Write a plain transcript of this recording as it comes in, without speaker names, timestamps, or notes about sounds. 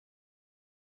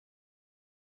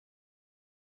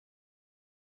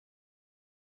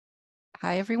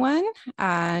Hi, everyone.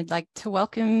 I'd like to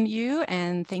welcome you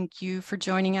and thank you for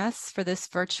joining us for this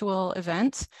virtual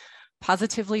event,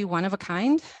 Positively One of a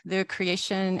Kind, the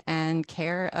creation and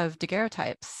care of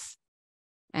daguerreotypes.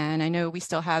 And I know we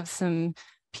still have some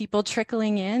people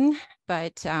trickling in,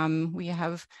 but we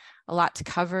have a lot to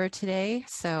cover today.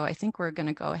 So I think we're going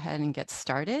to go ahead and get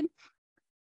started.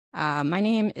 My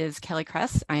name is Kelly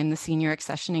Kress. I am the Senior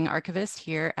Accessioning Archivist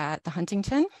here at the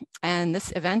Huntington, and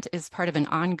this event is part of an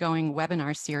ongoing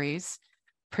webinar series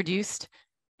produced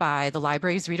by the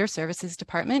library's Reader Services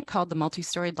Department called the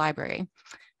Multi-Storied Library.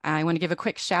 I want to give a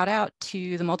quick shout out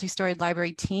to the Multi-Storied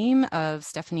Library team of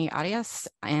Stephanie Arias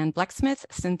and Blecksmith,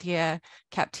 Cynthia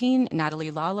Capteen,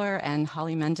 Natalie Lawler, and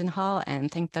Holly Mendenhall,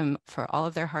 and thank them for all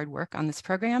of their hard work on this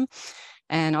program.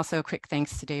 And also a quick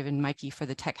thanks to Dave and Mikey for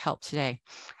the tech help today.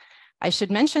 I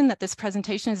should mention that this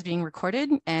presentation is being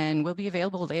recorded and will be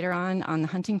available later on the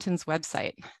Huntington's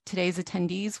website. Today's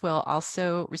attendees will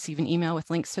also receive an email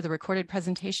with links to the recorded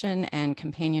presentation and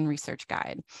companion research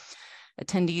guide.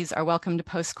 Attendees are welcome to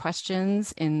post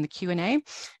questions in the Q&A,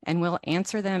 and we'll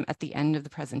answer them at the end of the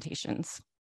presentations.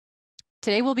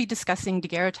 Today we'll be discussing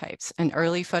daguerreotypes, an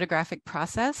early photographic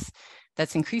process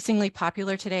that's increasingly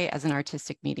popular today as an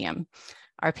artistic medium.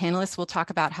 Our panelists will talk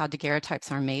about how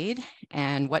daguerreotypes are made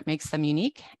and what makes them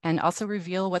unique, and also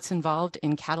reveal what's involved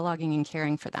in cataloging and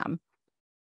caring for them.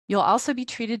 You'll also be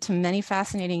treated to many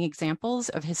fascinating examples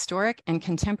of historic and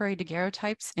contemporary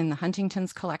daguerreotypes in the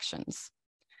Huntington's collections.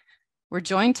 We're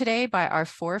joined today by our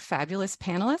four fabulous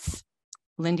panelists.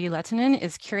 Linde Lehtinen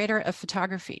is Curator of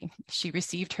Photography. She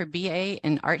received her BA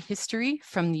in Art History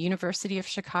from the University of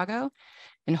Chicago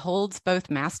and holds both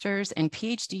master's and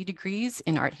PhD degrees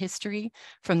in art history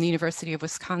from the University of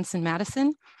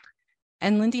Wisconsin-Madison.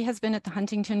 And Linde has been at the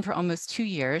Huntington for almost 2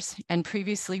 years and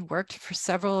previously worked for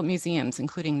several museums,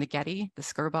 including the Getty, the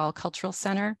Skirball Cultural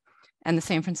Center, and the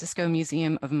San Francisco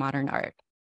Museum of Modern Art.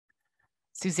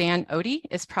 Suzanne Oatey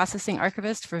is Processing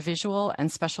Archivist for Visual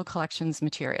and Special Collections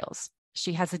Materials.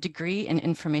 She has a degree in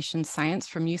Information Science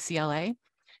from UCLA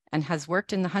and has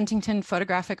worked in the Huntington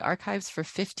Photographic Archives for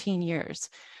 15 years.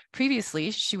 Previously,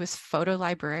 she was photo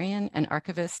librarian and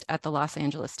archivist at the Los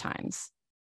Angeles Times.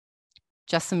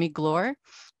 Jessamy Gloor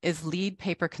is lead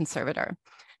paper conservator.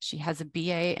 She has a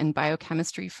BA in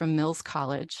biochemistry from Mills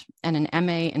College and an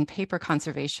MA in paper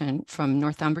conservation from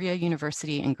Northumbria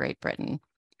University in Great Britain.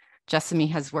 Jessamy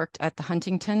has worked at the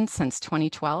Huntington since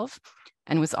 2012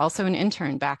 and was also an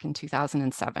intern back in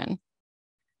 2007.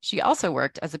 She also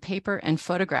worked as a paper and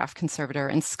photograph conservator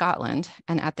in Scotland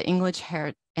and at the English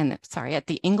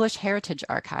Heritage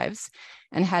Archives,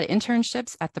 and had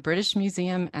internships at the British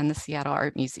Museum and the Seattle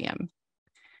Art Museum.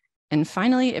 And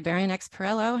finally, Ibarionex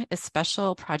Perello is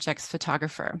Special Projects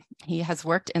Photographer. He has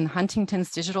worked in Huntington's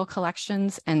Digital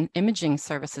Collections and Imaging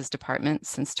Services Department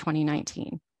since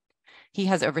 2019. He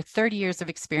has over 30 years of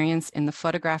experience in the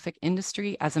photographic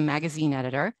industry as a magazine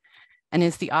editor, and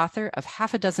is the author of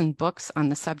half a dozen books on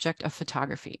the subject of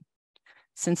photography.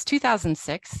 Since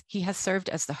 2006, he has served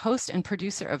as the host and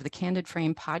producer of the Candid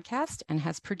Frame podcast and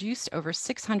has produced over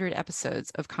 600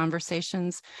 episodes of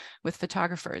conversations with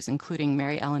photographers, including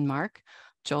Mary Ellen Mark,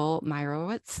 Joel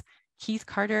Meyerowitz, Keith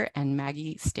Carter, and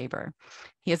Maggie Staber.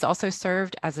 He has also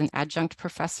served as an adjunct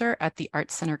professor at the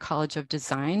Art Center College of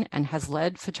Design and has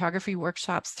led photography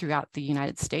workshops throughout the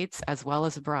United States as well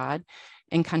as abroad,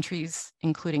 in countries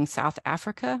including South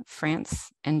Africa,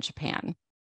 France, and Japan.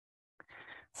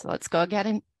 So let's go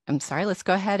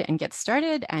ahead and get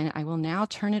started, and I will now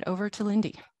turn it over to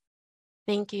Linde.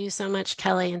 Thank you so much,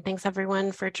 Kelly, and thanks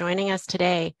everyone for joining us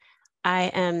today. I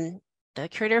am the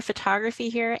Curator of Photography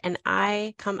here, and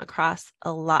I come across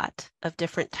a lot of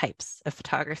different types of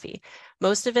photography,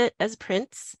 most of it as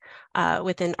prints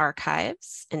within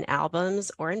archives, in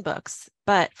albums, or in books.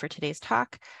 But for today's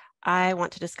talk, I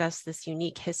want to discuss this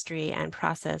unique history and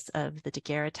process of the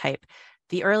daguerreotype,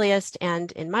 the earliest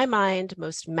and, in my mind,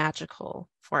 most magical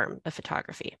form of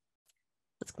photography.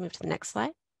 Let's move to the next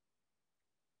slide.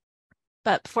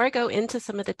 But before I go into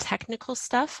some of the technical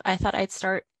stuff, I thought I'd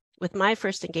start with my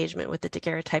first engagement with the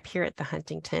daguerreotype here at the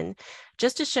Huntington,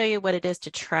 just to show you what it is to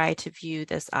try to view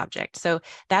this object. So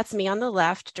that's me on the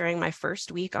left during my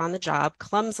first week on the job,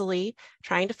 clumsily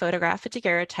trying to photograph a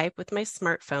daguerreotype with my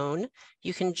smartphone.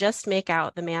 You can just make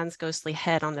out the man's ghostly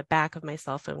head on the back of my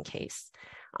cell phone case.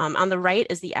 On the right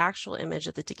is the actual image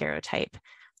of the daguerreotype.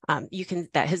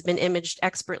 That has been imaged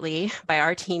expertly by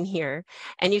our team here,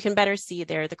 and you can better see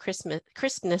there the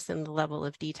crispness and the level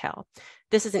of detail.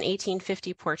 This is an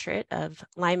 1850 portrait of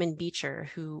Lyman Beecher,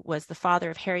 who was the father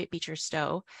of Harriet Beecher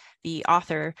Stowe, the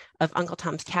author of Uncle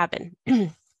Tom's Cabin.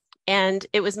 And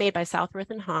it was made by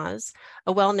Southworth and Hawes,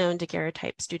 a well-known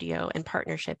daguerreotype studio and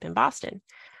partnership in Boston.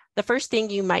 The first thing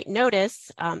you might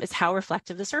notice is how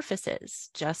reflective the surface is,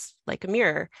 just like a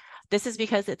mirror. This is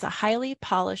because it's a highly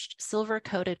polished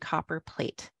silver-coated copper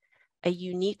plate, a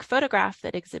unique photograph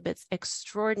that exhibits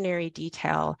extraordinary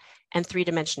detail and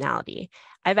three-dimensionality.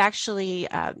 I've actually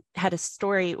had a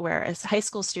story where a high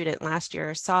school student last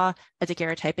year saw a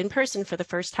daguerreotype in person for the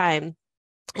first time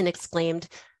and exclaimed,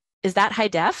 "Is that high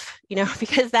def?" You know,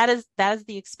 because that is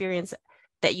the experience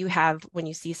that you have when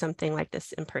you see something like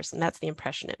this in person. That's the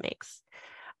impression it makes.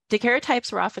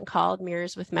 Daguerreotypes were often called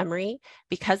mirrors with memory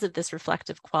because of this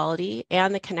reflective quality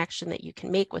and the connection that you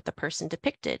can make with the person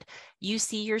depicted. You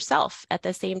see yourself at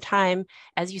the same time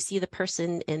as you see the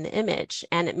person in the image,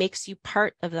 and it makes you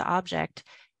part of the object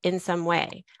in some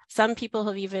way. Some people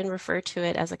have even referred to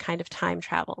it as a kind of time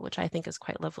travel, which I think is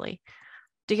quite lovely.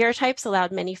 Daguerreotypes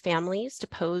allowed many families to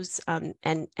pose and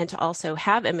to also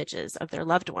have images of their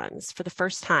loved ones for the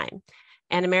first time.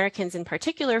 And Americans in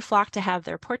particular flocked to have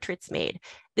their portraits made.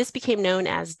 This became known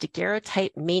as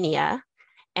daguerreotype mania,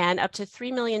 and up to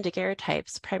 3 million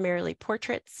daguerreotypes, primarily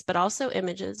portraits, but also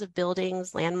images of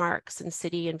buildings, landmarks, and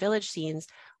city and village scenes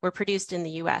were produced in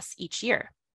the US each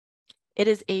year. It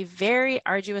is a very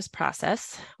arduous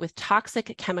process with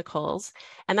toxic chemicals,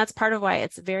 and that's part of why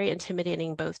it's very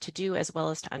intimidating both to do as well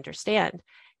as to understand.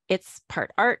 It's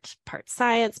part art, part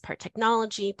science, part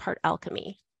technology, part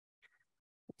alchemy.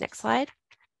 Next slide.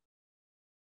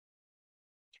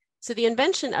 So the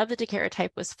invention of the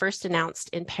daguerreotype was first announced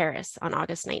in Paris on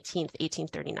August 19,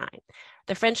 1839.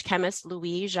 The French chemist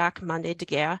Louis-Jacques Mandé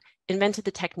Daguerre invented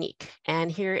the technique,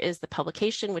 and here is the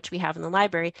publication, which we have in the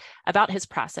library, about his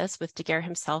process with Daguerre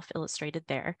himself illustrated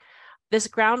there. This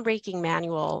groundbreaking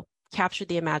manual captured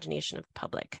the imagination of the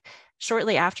public.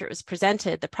 Shortly after it was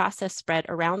presented, the process spread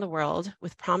around the world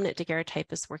with prominent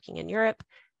daguerreotypists working in Europe,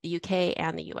 the UK,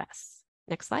 and the US.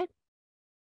 Next slide.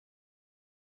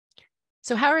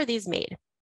 So how are these made?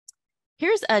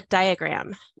 Here's a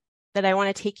diagram that I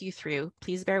want to take you through.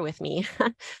 Please bear with me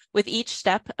with each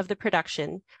step of the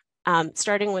production,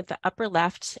 starting with the upper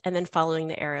left and then following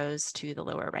the arrows to the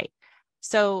lower right.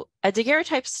 So a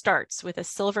daguerreotype starts with a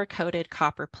silver-coated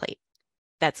copper plate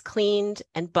that's cleaned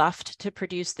and buffed to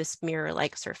produce this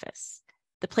mirror-like surface.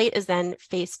 The plate is then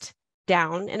faced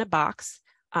down in a box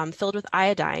filled with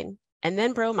iodine and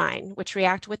then bromine, which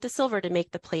react with the silver to make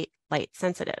the plate light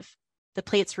sensitive. The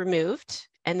plate's removed,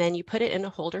 and then you put it in a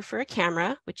holder for a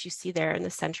camera, which you see there in the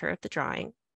center of the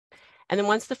drawing. And then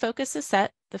once the focus is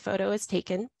set, the photo is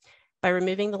taken by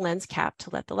removing the lens cap to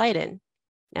let the light in.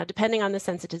 Now, depending on the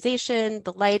sensitization,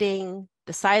 the lighting,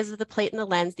 the size of the plate and the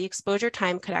lens, the exposure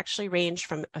time could actually range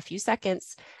from a few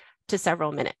seconds to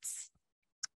several minutes.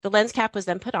 The lens cap was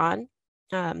then put on,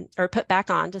 or put back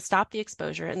on to stop the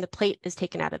exposure, and the plate is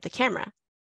taken out of the camera.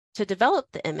 To develop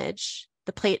the image,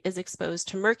 the plate is exposed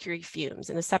to mercury fumes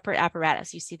in a separate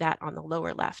apparatus. You see that on the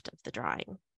lower left of the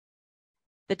drawing.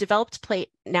 The developed plate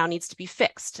now needs to be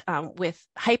fixed with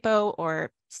hypo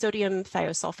or sodium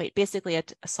thiosulfate, basically a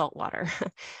salt water,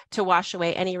 to wash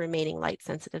away any remaining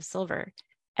light-sensitive silver.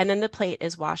 And then the plate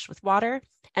is washed with water,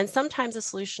 and sometimes a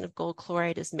solution of gold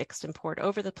chloride is mixed and poured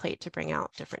over the plate to bring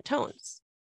out different tones.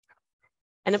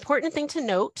 An important thing to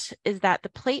note is that the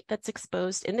plate that's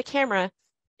exposed in the camera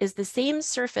is the same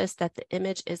surface that the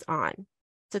image is on,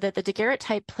 so that the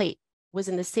daguerreotype plate was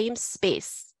in the same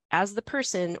space as the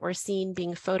person or scene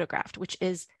being photographed, which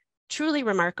is truly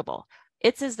remarkable.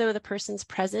 It's as though the person's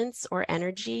presence or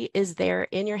energy is there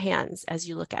in your hands as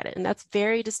you look at it, and that's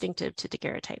very distinctive to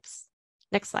daguerreotypes.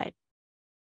 Next slide.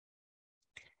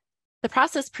 The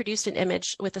process produced an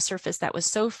image with a surface that was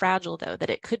so fragile, though, that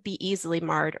it could be easily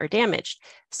marred or damaged,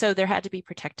 so there had to be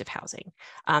protective housing.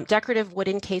 Decorative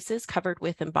wooden cases covered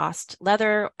with embossed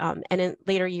leather, and in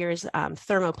later years,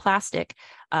 thermoplastic.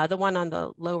 The one on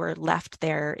the lower left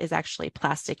there is actually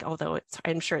plastic, although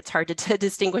I'm sure it's hard to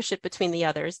distinguish it between the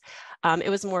others.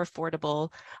 It was more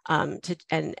affordable, and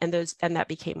that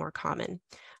became more common.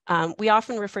 We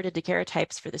often refer to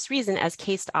daguerreotypes for this reason as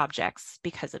cased objects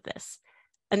because of this.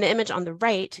 In the image on the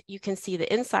right, you can see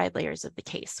the inside layers of the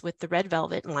case with the red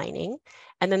velvet lining,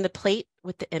 and then the plate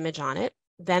with the image on it,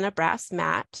 then a brass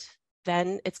mat,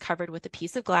 then it's covered with a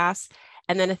piece of glass,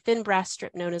 and then a thin brass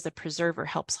strip known as a preserver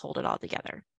helps hold it all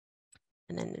together.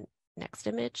 And then the next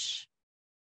image.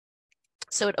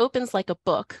 So it opens like a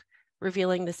book,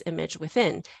 revealing this image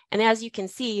within. And as you can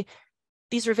see,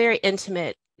 these were very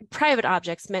intimate, private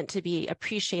objects meant to be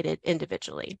appreciated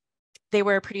individually. They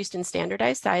were produced in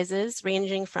standardized sizes,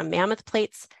 ranging from mammoth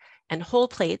plates and whole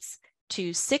plates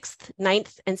to 6th,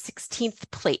 9th, and 16th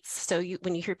plates. So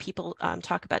when you hear people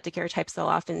talk about daguerreotypes, they'll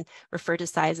often refer to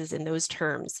sizes in those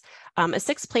terms. A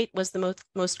 6th plate was the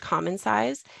most common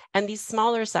size, and these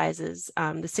smaller sizes, the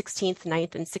 16th,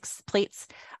 9th, and 6th plates,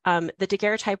 the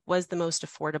daguerreotype was the most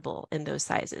affordable in those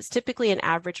sizes. Typically, an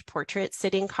average portrait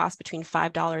sitting costs between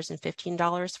 $5 and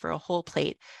 $15 for a whole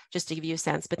plate, just to give you a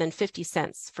sense, but then 50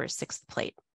 cents for a 6th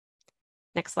plate.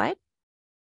 Next slide.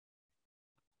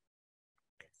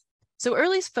 So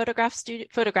early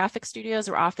photographic studios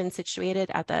were often situated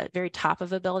at the very top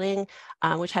of a building,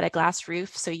 which had a glass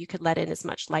roof, so you could let in as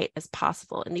much light as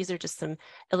possible. And these are just some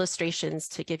illustrations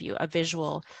to give you a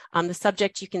visual. The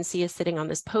subject you can see is sitting on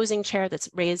this posing chair that's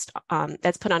raised,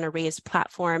 that's put on a raised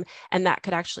platform, and that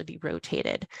could actually be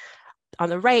rotated. On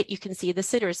the right, you can see the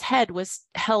sitter's head was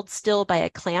held still by a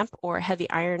clamp or heavy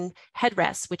iron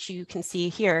headrest, which you can see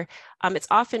here. It's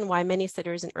often why many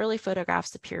sitters in early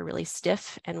photographs appear really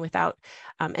stiff and without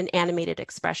an animated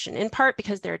expression, in part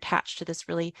because they're attached to this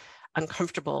really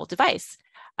uncomfortable device.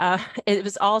 It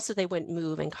was also they wouldn't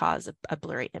move and cause a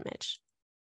blurry image.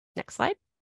 Next slide.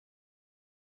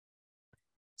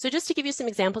 So just to give you some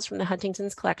examples from the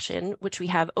Huntington's collection, which we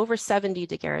have over 70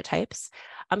 daguerreotypes,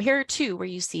 here are two where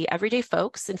you see everyday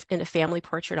folks in a family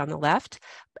portrait on the left,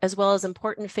 as well as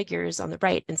important figures on the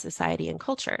right in society and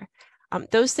culture.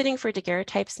 Those sitting for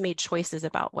daguerreotypes made choices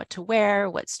about what to wear,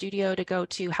 what studio to go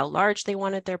to, how large they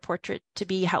wanted their portrait to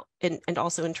be, and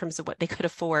also in terms of what they could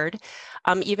afford.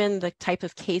 Even the type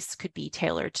of case could be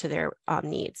tailored to their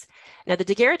needs. Now, the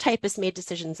daguerreotypist made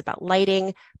decisions about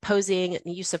lighting, posing, and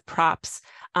the use of props.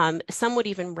 Some would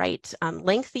even write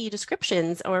lengthy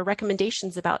descriptions or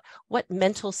recommendations about what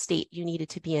mental state you needed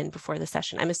to be in before the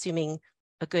session. I'm assuming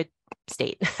a good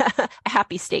state, a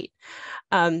happy state.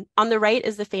 On the right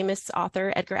is the famous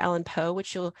author Edgar Allan Poe,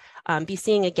 which you'll be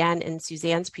seeing again in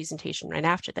Suzanne's presentation right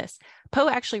after this. Poe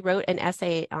actually wrote an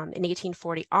essay in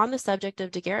 1840 on the subject of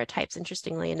daguerreotypes,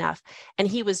 interestingly enough, and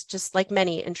he was, just like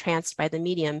many, entranced by the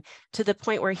medium to the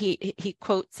point where he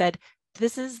quote said,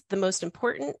 "This is the most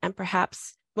important and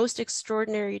perhaps most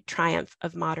extraordinary triumph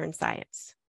of modern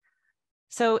science."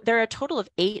 So there are a total of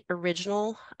 8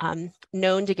 original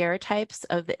known daguerreotypes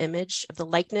of the image, of the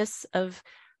likeness of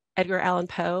Edgar Allan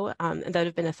Poe that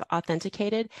have been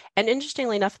authenticated. And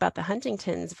interestingly enough about the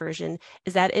Huntington's version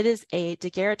is that it is a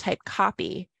daguerreotype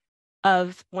copy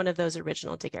of one of those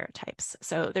original daguerreotypes.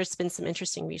 So there's been some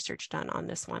interesting research done on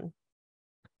this one.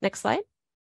 Next slide.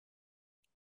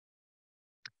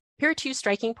 Here are 2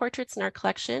 striking portraits in our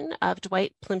collection of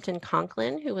Dwight Plimpton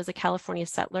Conklin, who was a California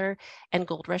settler and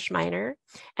gold rush miner,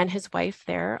 and his wife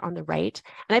there on the right.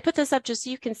 And I put this up just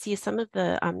so you can see some of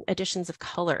the additions of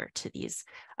color to these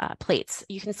plates.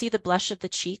 You can see the blush of the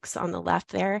cheeks on the left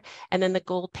there, and then the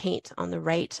gold paint on the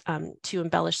right to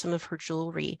embellish some of her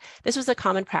jewelry. This was a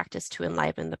common practice to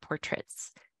enliven the portraits.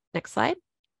 Next slide.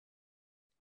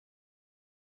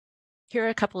 Here are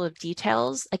a couple of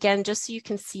details, again, just so you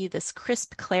can see this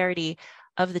crisp clarity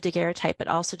of the daguerreotype, but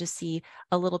also to see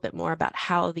a little bit more about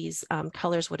how these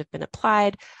colors would have been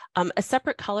applied. A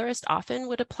separate colorist often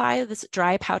would apply this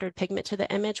dry powdered pigment to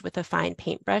the image with a fine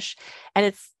paintbrush. And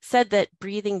it's said that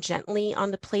breathing gently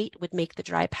on the plate would make the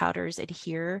dry powders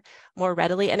adhere more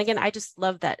readily. And again, I just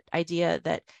love that idea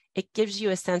that it gives you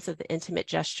a sense of the intimate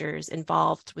gestures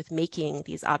involved with making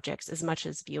these objects as much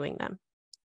as viewing them.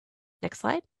 Next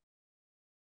slide.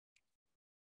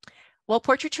 While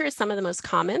portraiture is some of the most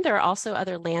common, there are also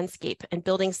other landscape and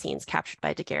building scenes captured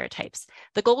by daguerreotypes.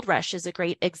 The gold rush is a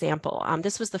great example.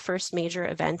 This was the first major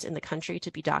event in the country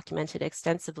to be documented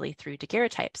extensively through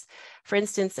daguerreotypes. For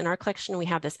instance, in our collection, we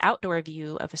have this outdoor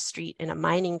view of a street in a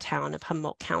mining town of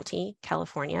Humboldt County,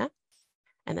 California.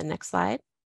 And the next slide.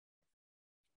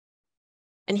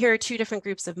 And here are 2 different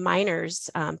groups of miners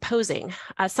posing.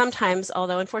 Sometimes,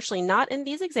 although unfortunately not in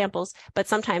these examples, but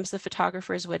sometimes the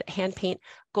photographers would hand paint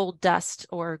gold dust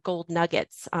or gold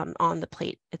nuggets on the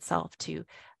plate itself to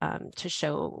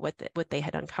show what they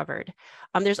had uncovered.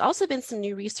 There's also been some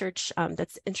new research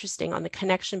that's interesting on the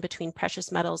connection between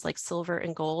precious metals like silver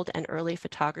and gold and early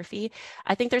photography.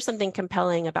 I think there's something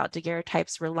compelling about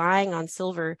daguerreotypes relying on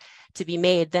silver to be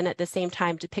made, then at the same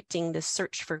time depicting this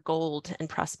search for gold and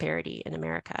prosperity in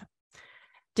America.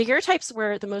 Daguerreotypes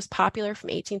were the most popular from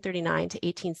 1839 to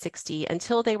 1860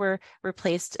 until they were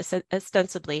replaced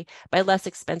ostensibly by less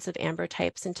expensive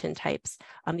ambrotypes and tintypes.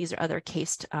 These are other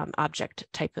cased object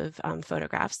type of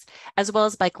photographs, as well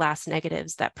as by glass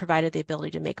negatives that provided the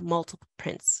ability to make multiple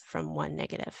prints from one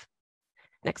negative.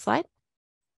 Next slide.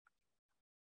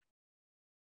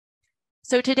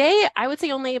 So today, I would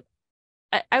say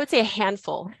a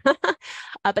handful,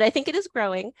 but I think it is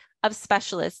growing of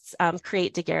specialists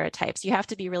create daguerreotypes. You have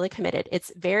to be really committed.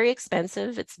 It's very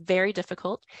expensive. It's very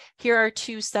difficult. Here are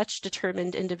two such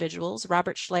determined individuals,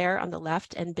 Robert Schlaer on the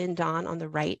left and Bin Don on the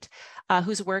right,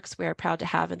 whose works we are proud to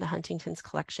have in the Huntington's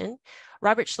collection.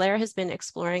 Robert Schlaer has been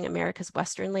exploring America's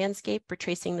Western landscape,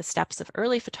 retracing the steps of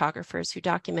early photographers who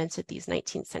documented these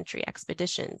 19th century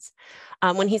expeditions.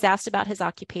 When he's asked about his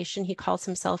occupation, he calls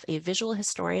himself a visual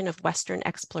historian of Western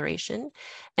exploration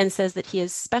and says that he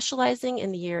is specializing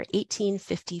in the year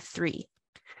 1853.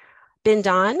 Bin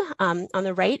Don, on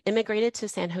the right, immigrated to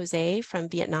San Jose from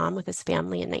Vietnam with his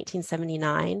family in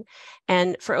 1979.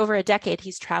 And for over a decade,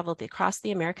 he's traveled across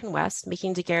the American West,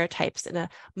 making daguerreotypes in a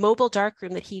mobile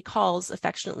darkroom that he calls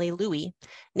affectionately Louis,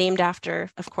 named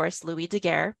after, of course, Louis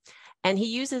Daguerre. And he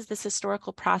uses this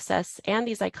historical process and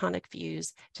these iconic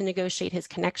views to negotiate his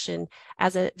connection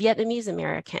as a Vietnamese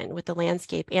American with the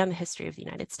landscape and the history of the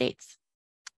United States.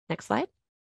 Next slide.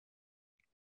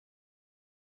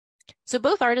 So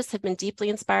both artists have been deeply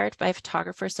inspired by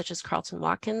photographers such as Carlton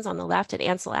Watkins on the left and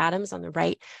Ansel Adams on the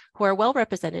right, who are well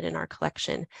represented in our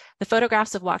collection. The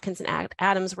photographs of Watkins and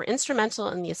Adams were instrumental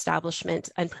in the establishment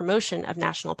and promotion of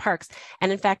national parks.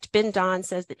 And in fact, Bin Don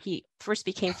says that he first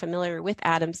became familiar with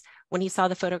Adams when he saw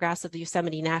the photographs of the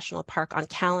Yosemite National Park on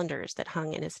calendars that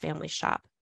hung in his family's shop.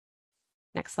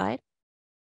 Next slide.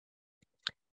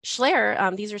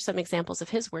 Schlaer, these are some examples of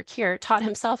his work here, taught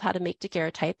himself how to make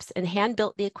daguerreotypes and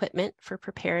hand-built the equipment for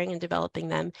preparing and developing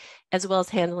them, as well as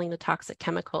handling the toxic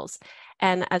chemicals.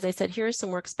 And as I said, here are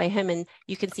some works by him, and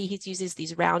you can see he uses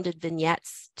these rounded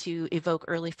vignettes to evoke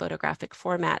early photographic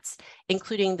formats,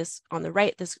 including this on the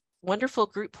right, this wonderful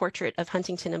group portrait of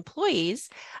Huntington employees,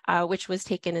 which was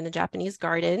taken in the Japanese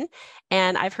garden.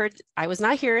 And I've heard, I was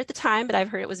not here at the time, but I've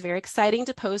heard it was very exciting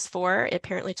to pose for. It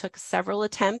apparently took several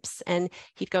attempts, and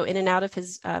he'd go in and out of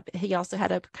his, he also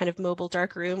had a kind of mobile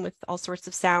dark room with all sorts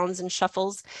of sounds and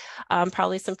shuffles,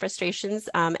 probably some frustrations,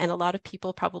 and a lot of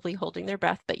people probably holding their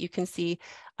breath, but you can see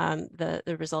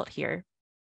the result here.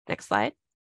 Next slide.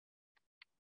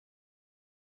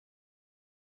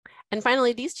 And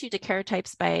finally, these two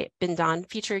daguerreotypes by Bin Don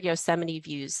feature Yosemite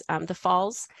views, the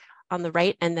falls on the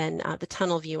right and then the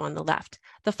tunnel view on the left.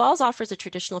 The falls offers a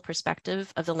traditional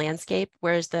perspective of the landscape,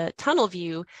 whereas the tunnel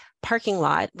view parking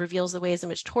lot reveals the ways in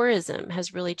which tourism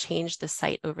has really changed the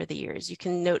site over the years. You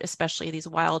can note especially these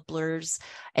wild blurs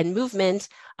and movement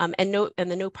and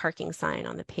the no parking sign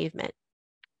on the pavement.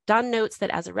 Don notes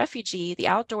that as a refugee, the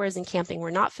outdoors and camping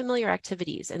were not familiar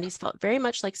activities, and these felt very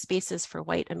much like spaces for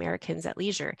white Americans at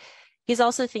leisure. He's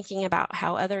also thinking about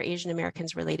how other Asian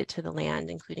Americans related to the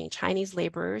land, including Chinese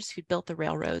laborers who built the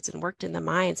railroads and worked in the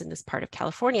mines in this part of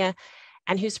California,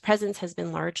 and whose presence has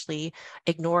been largely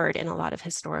ignored in a lot of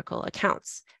historical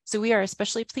accounts. So we are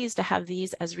especially pleased to have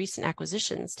these as recent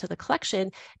acquisitions to the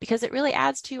collection because it really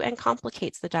adds to and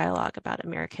complicates the dialogue about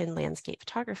American landscape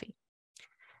photography.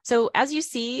 So as you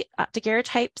see,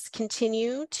 daguerreotypes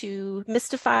continue to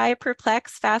mystify,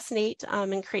 perplex, fascinate,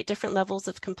 and create different levels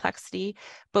of complexity,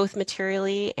 both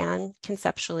materially and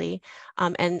conceptually,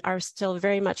 and are still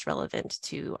very much relevant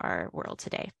to our world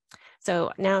today.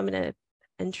 So now I'm going to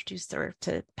introduce or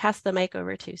to pass the mic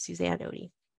over to Suzanne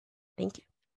Oatey. Thank you.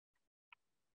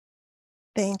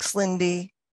 Thanks,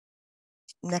 Linde.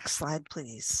 Next slide,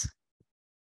 please.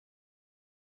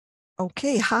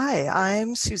 Okay, hi,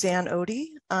 I'm Suzanne Oatey.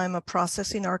 I'm a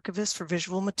processing archivist for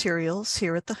visual materials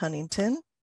here at the Huntington.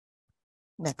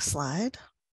 Next slide.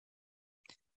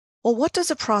 Well, what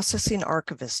does a processing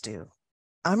archivist do?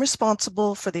 I'm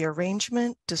responsible for the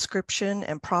arrangement, description,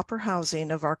 and proper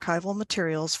housing of archival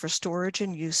materials for storage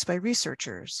and use by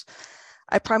researchers.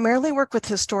 I primarily work with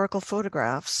historical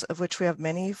photographs, of which we have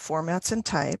many formats and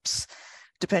types,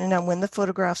 depending on when the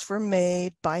photographs were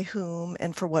made, by whom,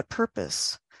 and for what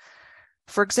purpose.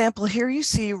 For example, here you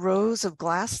see rows of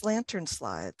glass lantern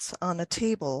slides on a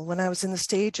table when I was in the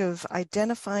stage of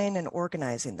identifying and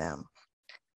organizing them.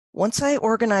 Once I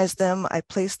organized them, I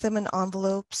placed them in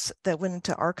envelopes that went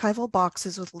into archival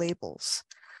boxes with labels.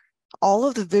 All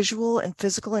of the visual and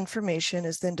physical information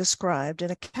is then described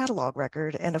in a catalog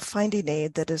record and a finding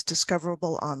aid that is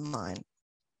discoverable online.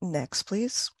 Next,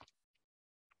 please.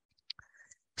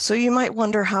 So you might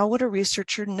wonder, how would a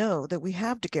researcher know that we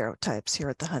have daguerreotypes here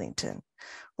at the Huntington?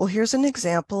 Well, here's an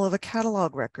example of a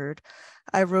catalog record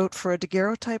I wrote for a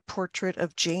daguerreotype portrait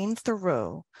of Jane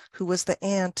Thoreau, who was the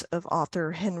aunt of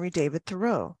author Henry David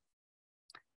Thoreau.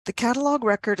 The catalog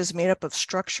record is made up of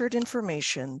structured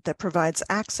information that provides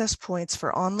access points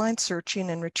for online searching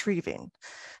and retrieving,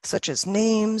 such as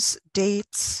names,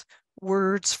 dates,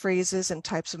 words, phrases, and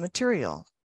types of material.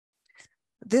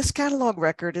 This catalog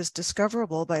record is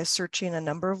discoverable by searching a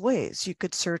number of ways. You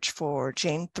could search for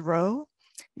Jane Thoreau,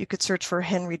 you could search for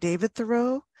Henry David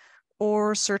Thoreau,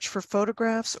 or search for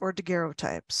photographs or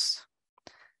daguerreotypes.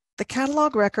 The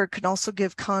catalog record can also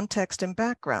give context and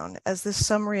background, as this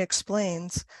summary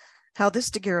explains how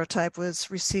this daguerreotype was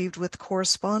received with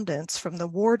correspondence from the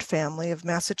Ward family of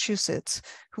Massachusetts,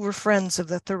 who were friends of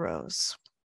the Thoreaus.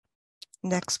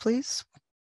 Next, please.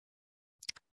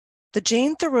 The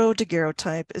Jane Thoreau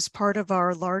daguerreotype is part of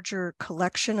our larger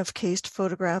collection of cased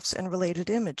photographs and related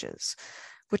images,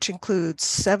 which includes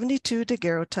 72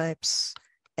 daguerreotypes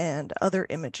and other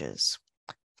images.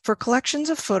 For collections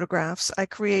of photographs, I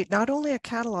create not only a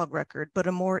catalog record, but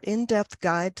a more in-depth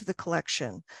guide to the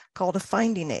collection called a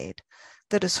finding aid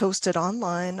that is hosted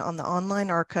online on the Online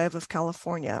Archive of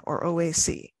California, or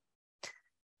OAC.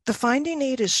 The finding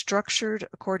aid is structured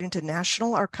according to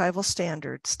national archival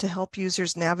standards to help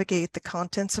users navigate the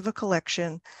contents of a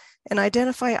collection and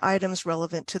identify items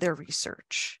relevant to their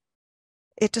research.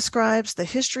 It describes the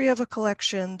history of a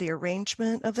collection, the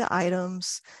arrangement of the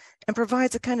items, and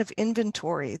provides a kind of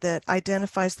inventory that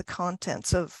identifies the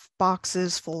contents of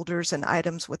boxes, folders, and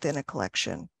items within a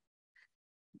collection.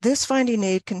 This finding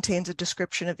aid contains a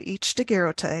description of each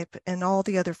daguerreotype and all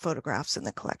the other photographs in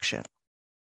the collection.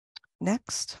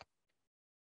 Next.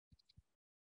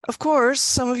 Of course,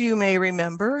 some of you may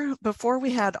remember, before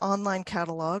we had online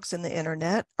catalogs and the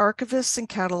internet, archivists and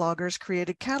catalogers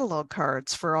created catalog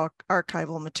cards for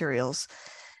archival materials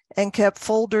and kept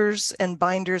folders and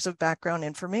binders of background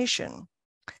information.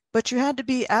 But you had to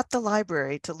be at the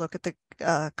library to look at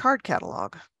the card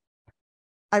catalog.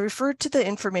 I referred to the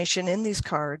information in these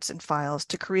cards and files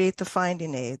to create the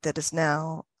finding aid that is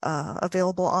now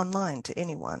available online to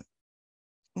anyone.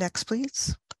 Next,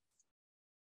 please.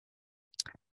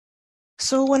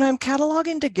 So when I'm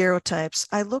cataloging daguerreotypes,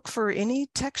 I look for any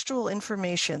textual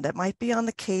information that might be on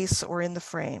the case or in the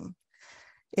frame.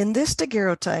 In this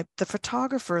daguerreotype, the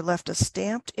photographer left a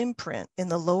stamped imprint in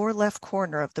the lower left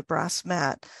corner of the brass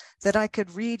mat that I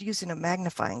could read using a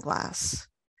magnifying glass.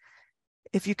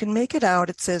 If you can make it out,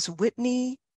 it says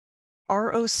Whitney,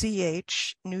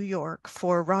 ROCH, New York,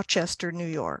 for Rochester, New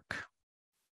York.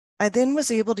 I then was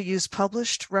able to use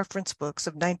published reference books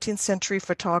of 19th century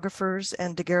photographers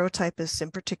and daguerreotypists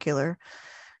in particular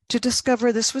to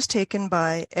discover this was taken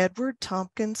by Edward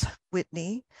Tompkins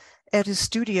Whitney at his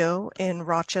studio in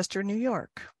Rochester, New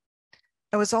York.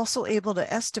 I was also able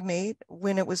to estimate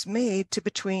when it was made to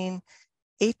between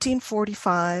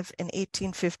 1845 and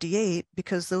 1858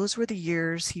 because those were the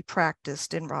years he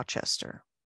practiced in Rochester.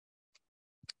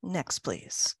 Next,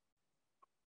 please.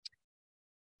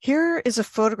 Here is a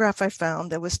photograph I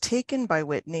found that was taken by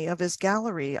Whitney of his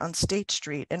gallery on State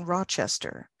Street in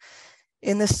Rochester.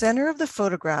 In the center of the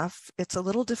photograph, it's a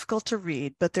little difficult to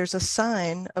read, but there's a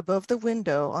sign above the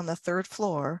window on the 3rd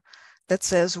floor that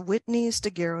says Whitney's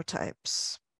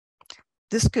Daguerreotypes.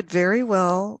 This could very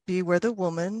well be where the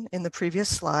woman in the previous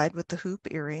slide with the hoop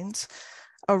earrings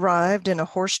arrived in a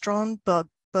horse-drawn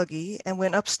buggy and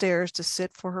went upstairs to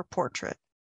sit for her portrait.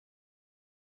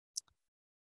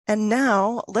 And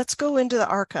now let's go into the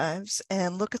archives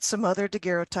and look at some other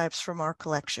daguerreotypes from our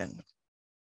collection.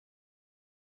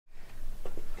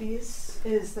 This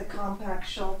is the compact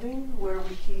shelving where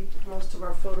we keep most of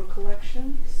our photo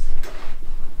collections.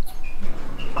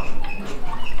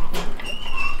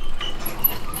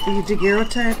 The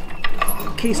daguerreotype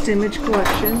cased image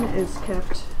collection is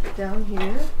kept down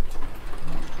here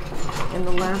in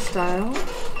the last aisle.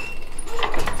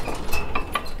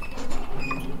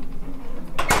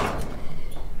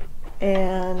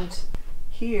 And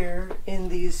here in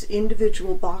these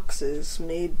individual boxes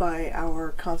made by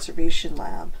our conservation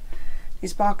lab.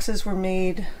 These boxes were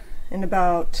made in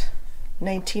about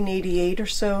 1988 or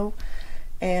so,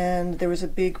 and there was a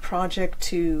big project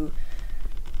to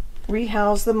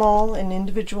rehouse them all in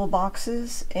individual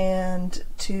boxes and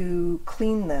to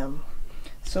clean them.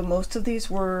 So most of these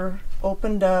were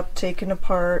opened up, taken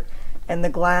apart, and the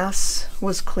glass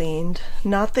was cleaned,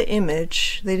 not the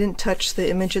image. They didn't touch the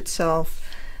image itself,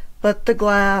 but the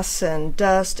glass and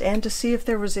dust, and to see if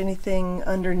there was anything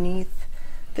underneath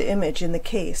the image in the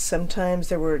case. Sometimes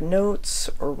there were notes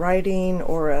or writing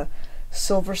or a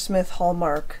silversmith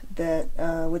hallmark that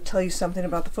would tell you something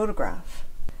about the photograph.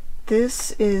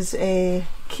 This is a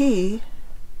key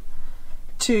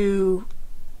to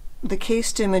the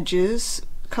cased images,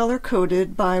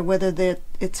 color-coded by whether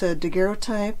it's a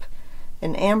daguerreotype,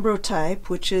 an ambrotype,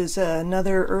 which is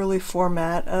another early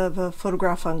format of a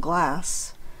photograph on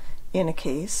glass in a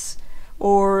case,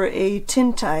 or a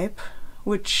tintype,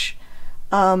 which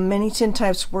many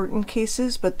tintypes weren't in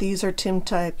cases, but these are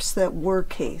tintypes that were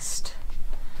cased.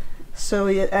 So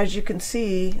as you can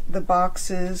see, the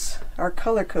boxes are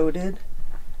color-coded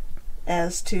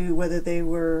as to whether they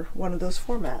were one of those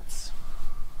formats.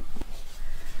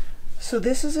 So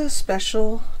this is a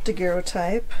special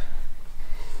daguerreotype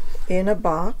in a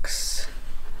box,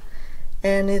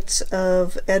 and it's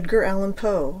of Edgar Allan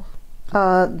Poe.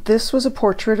 This was a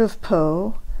portrait of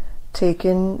Poe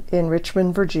taken in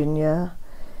Richmond, Virginia.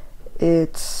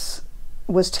 It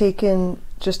was taken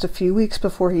just a few weeks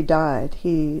before he died.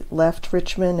 He left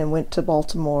Richmond and went to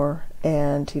Baltimore,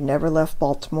 and he never left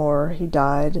Baltimore. He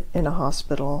died in a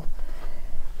hospital.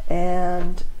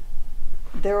 And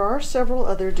there are several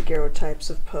other daguerreotypes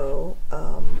of Poe,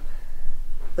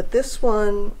 but this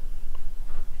one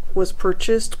was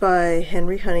purchased by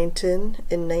Henry Huntington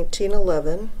in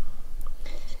 1911.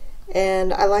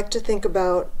 And I like to think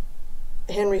about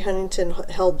Henry Huntington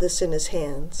held this in his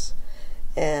hands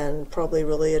and probably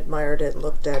really admired it and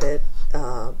looked at it,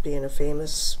 being a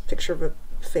famous picture of a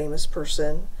famous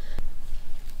person.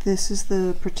 This is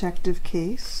the protective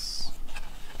case.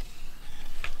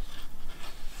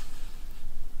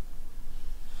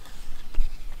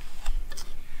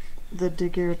 The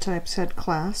daguerreotypes had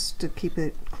clasps to keep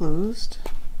it closed.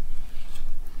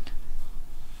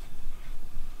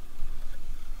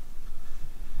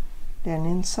 And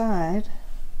inside,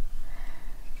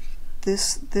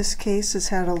 this case has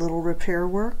had a little repair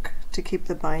work to keep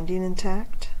the binding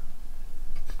intact.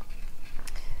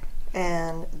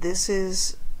 And this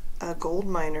is a gold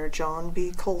miner, John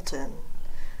B. Colton,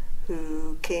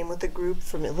 who came with a group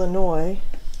from Illinois.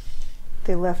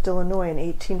 They left Illinois in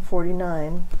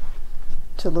 1849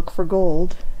 to look for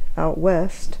gold out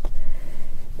west.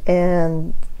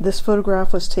 And this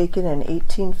photograph was taken in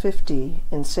 1850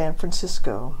 in San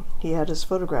Francisco. He had his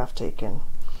photograph taken.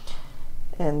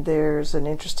 And there's an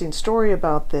interesting story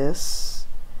about this,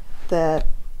 that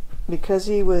because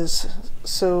he was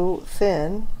so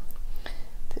thin,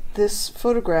 this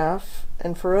photograph,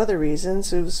 and for other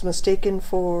reasons, it was mistaken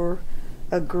for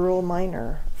a girl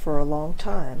miner for a long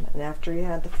time. And after he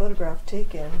had the photograph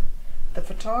taken, the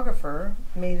photographer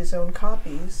made his own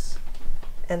copies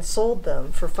and sold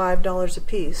them for $5 a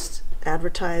piece,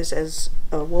 advertised as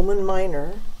a woman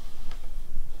miner.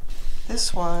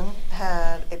 This one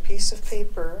had a piece of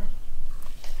paper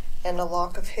and a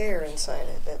lock of hair inside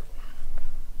of it.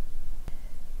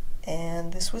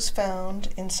 And this was found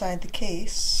inside the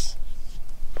case.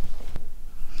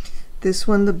 This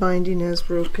one, the binding is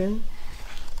broken,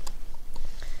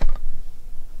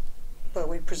 but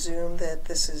we presume that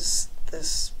this is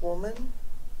this woman.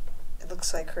 It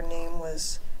looks like her name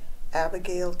was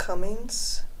Abigail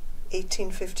Cummings,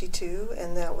 1852,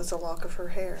 and that was a lock of her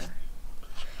hair.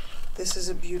 This is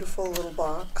a beautiful little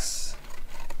box.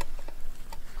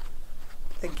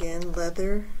 Again,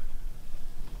 leather.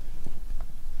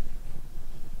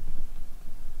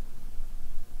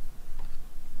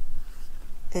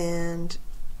 And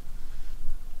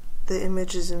the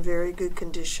image is in very good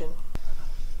condition.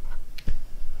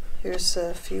 Here's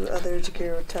a few other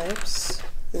daguerreotypes.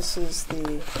 This is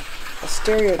a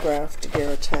stereograph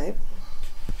daguerreotype.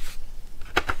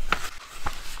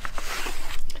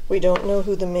 We don't know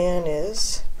who the man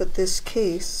is, but this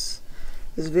case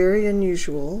is very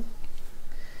unusual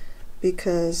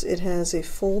because it has a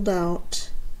fold-out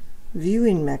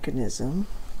viewing mechanism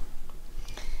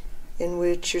in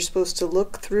which you're supposed to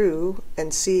look through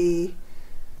and see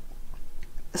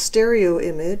a stereo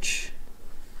image,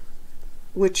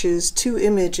 which is two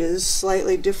images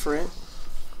slightly different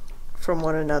from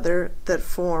one another that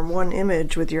form one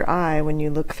image with your eye when you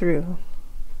look through.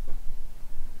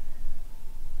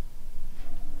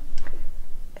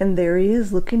 And there he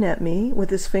is looking at me with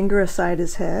his finger aside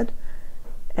his head,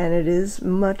 and it is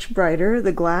much brighter.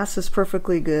 The glass is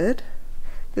perfectly good.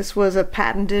 This was a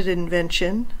patented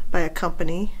invention by a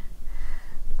company.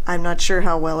 I'm not sure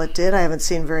how well it did. I haven't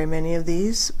seen very many of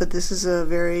these, but this is a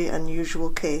very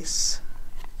unusual case.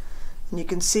 And you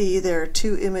can see there are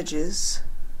two images,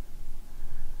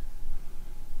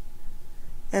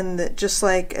 and just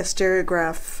like a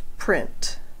stereograph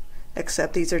print,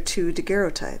 except these are two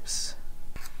daguerreotypes.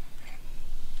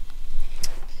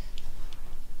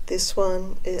 This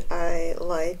one I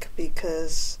like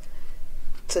because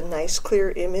it's a nice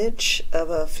clear image of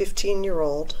a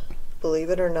 15-year-old, believe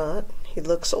it or not. He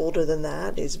looks older than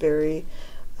that. He's very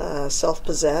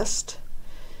self-possessed.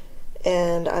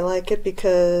 And I like it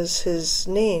because his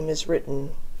name is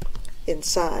written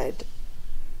inside,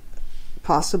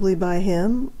 possibly by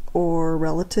him or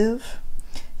relative.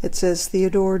 It says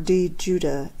Theodore D.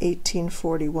 Judah,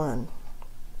 1841.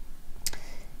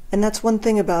 And that's one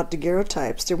thing about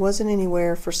daguerreotypes. There wasn't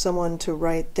anywhere for someone to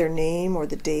write their name or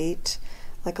the date,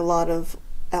 like a lot of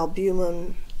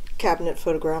albumen cabinet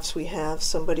photographs we have,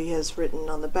 somebody has written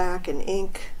on the back in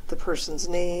ink the person's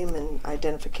name and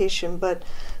identification, but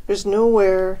there's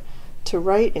nowhere to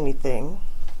write anything.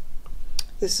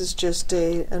 This is just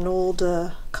an old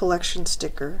collection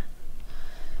sticker.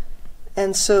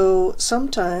 And so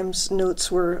sometimes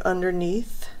notes were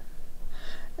underneath,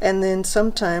 and then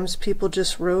sometimes people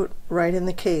just wrote right in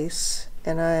the case,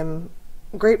 and I'm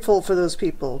grateful for those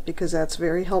people because that's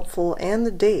very helpful, and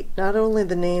the date, not only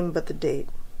the name but the date.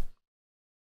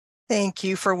 Thank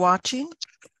you for watching.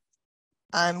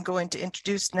 I'm going to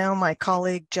introduce now my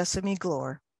colleague Jessamy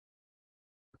Gloor.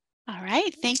 All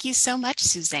right, thank you so much,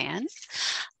 Suzanne.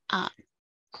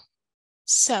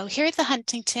 So here at the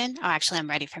Huntington, oh, actually, I'm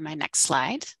ready for my next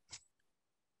slide.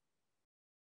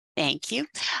 Thank you.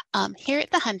 Here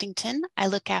at the Huntington, I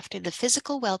look after the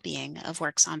physical well-being of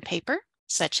works on paper,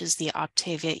 such as the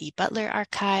Octavia E. Butler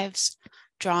archives,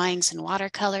 drawings and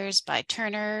watercolors by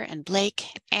Turner and Blake,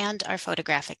 and our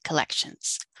photographic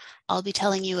collections. I'll be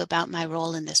telling you about my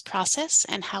role in this process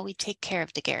and how we take care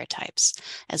of daguerreotypes,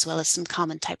 as well as some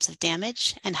common types of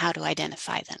damage and how to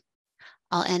identify them.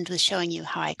 I'll end with showing you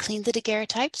how I clean the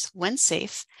daguerreotypes when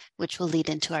safe, which will lead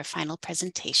into our final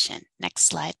presentation. Next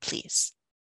slide, please.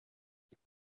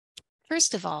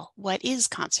 First of all, what is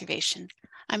conservation?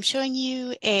 I'm showing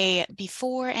you a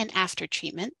before and after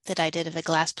treatment that I did of a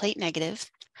glass plate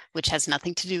negative, which has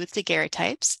nothing to do with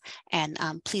daguerreotypes. And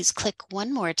please click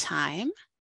one more time.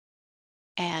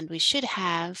 And we should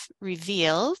have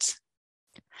revealed.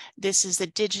 This is the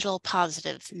digital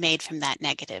positive made from that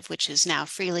negative, which is now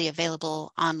freely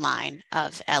available online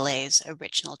of LA's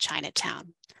original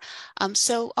Chinatown.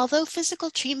 So although physical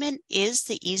treatment is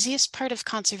the easiest part of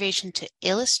conservation to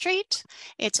illustrate,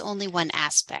 it's only one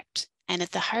aspect. And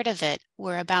at the heart of it,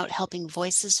 we're about helping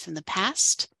voices from the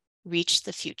past reach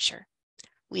the future.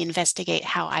 We investigate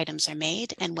how items are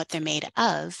made and what they're made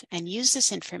of, and use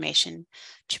this information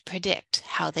to predict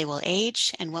how they will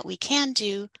age and what we can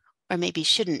do or maybe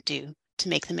shouldn't do to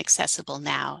make them accessible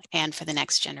now and for the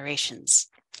next generations.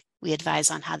 We advise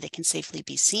on how they can safely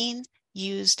be seen,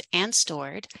 used, and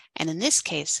stored, and in this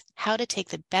case, how to take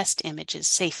the best images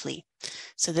safely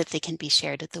so that they can be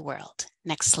shared with the world.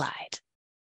 Next slide.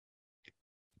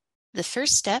 The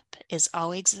first step is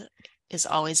always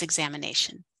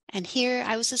examination. And here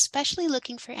I was especially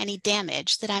looking for any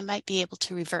damage that I might be able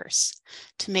to reverse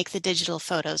to make the digital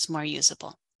photos more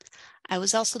usable. I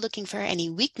was also looking for any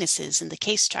weaknesses in the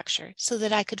case structure so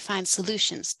that I could find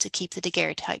solutions to keep the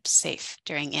daguerreotypes safe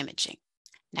during imaging.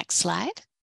 Next slide.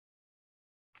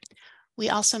 We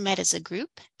also met as a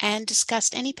group and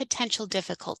discussed any potential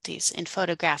difficulties in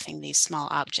photographing these small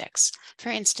objects. For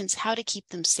instance, how to keep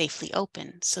them safely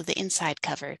open so the inside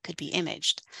cover could be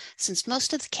imaged, since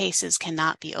most of the cases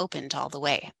cannot be opened all the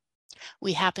way.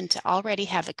 We happen to already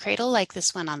have a cradle like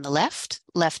this one on the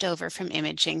left over from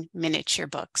imaging miniature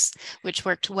books, which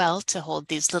worked well to hold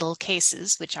these little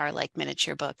cases, which are like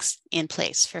miniature books, in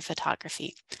place for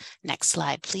photography. Next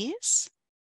slide, please.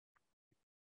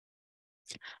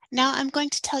 Now I'm going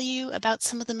to tell you about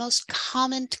some of the most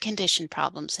common condition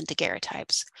problems in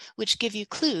daguerreotypes, which give you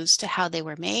clues to how they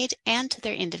were made and to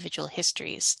their individual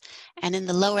histories. And in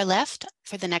the lower left,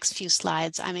 for the next few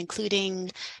slides, I'm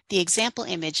including the example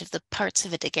image of the parts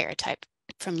of a daguerreotype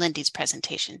from Linde's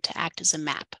presentation to act as a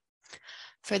map.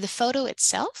 For the photo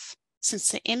itself,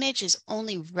 since the image is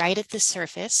only right at the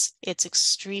surface, it's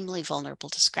extremely vulnerable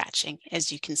to scratching,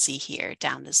 as you can see here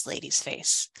down this lady's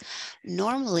face.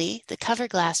 Normally, the cover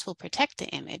glass will protect the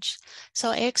image, so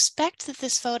I expect that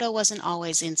this photo wasn't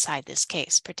always inside this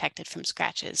case, protected from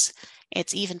scratches.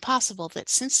 It's even possible that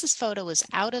since this photo was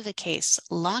out of a case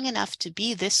long enough to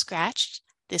be this scratched,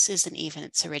 this isn't even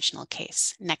its original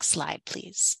case. Next slide,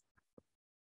 please.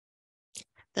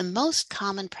 The most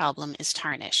common problem is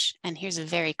tarnish, and here's a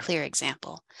very clear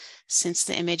example. Since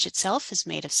the image itself is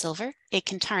made of silver, it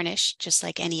can tarnish just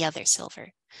like any other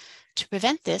silver. To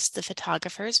prevent this, the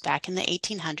photographers back in the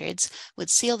 1800s would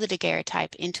seal the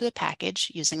daguerreotype into a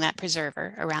package using that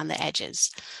preserver around the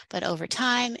edges. But over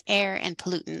time, air and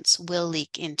pollutants will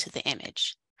leak into the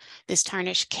image. This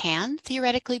tarnish can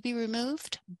theoretically be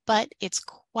removed, but it's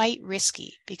quite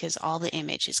risky because all the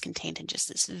image is contained in just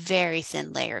this very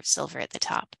thin layer of silver at the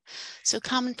top. So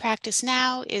common practice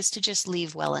now is to just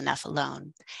leave well enough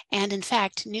alone. And in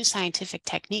fact, new scientific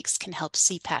techniques can help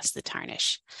see past the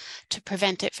tarnish. To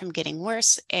prevent it from getting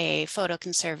worse, a photo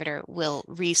conservator will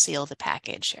reseal the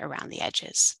package around the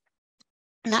edges.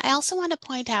 And I also want to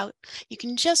point out, you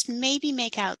can just maybe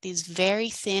make out these very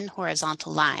thin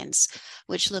horizontal lines,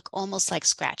 which look almost like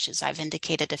scratches. I've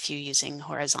indicated a few using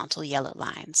horizontal yellow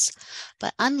lines.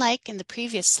 But unlike in the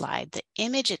previous slide, the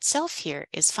image itself here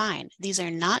is fine. These are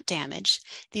not damaged.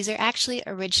 These are actually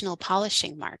original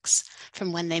polishing marks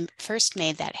from when they first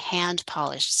made that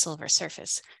hand-polished silver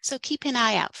surface. So keep an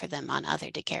eye out for them on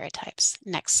other daguerreotypes.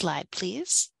 Next slide,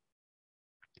 please.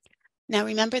 Now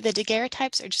remember, the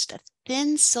daguerreotypes are just a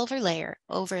thin silver layer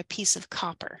over a piece of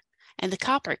copper, and the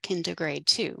copper can degrade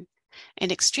too.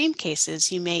 In extreme cases,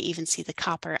 you may even see the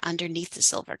copper underneath the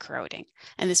silver corroding,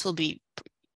 and this will be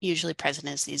usually present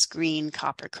as these green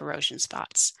copper corrosion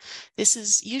spots. This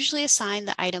is usually a sign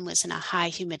the item was in a high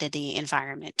humidity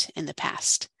environment in the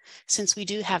past. Since we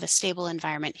do have a stable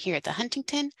environment here at the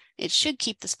Huntington, it should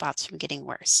keep the spots from getting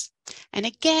worse. And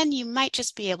again, you might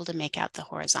just be able to make out the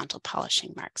horizontal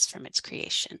polishing marks from its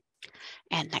creation.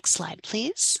 And next slide,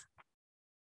 please.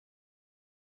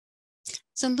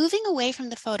 So moving away from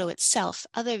the photo itself,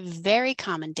 other very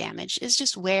common damage is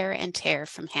just wear and tear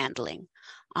from handling.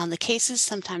 On the cases,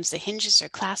 sometimes the hinges or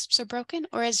clasps are broken,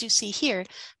 or as you see here,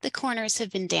 the corners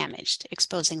have been damaged,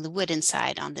 exposing the wood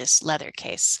inside on this leather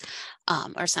case,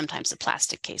 or sometimes the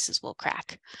plastic cases will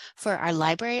crack. For our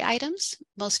library items,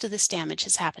 most of this damage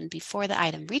has happened before the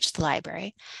item reached the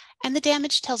library, and the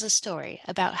damage tells a story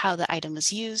about how the item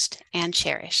was used and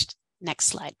cherished. Next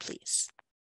slide, please.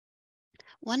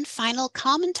 One final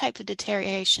common type of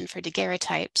deterioration for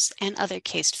daguerreotypes and other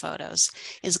cased photos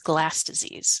is glass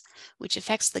disease, which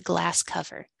affects the glass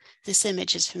cover. This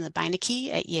image is from the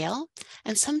Beinecke at Yale,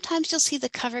 and sometimes you'll see the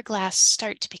cover glass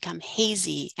start to become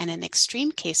hazy and in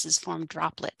extreme cases form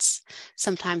droplets,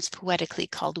 sometimes poetically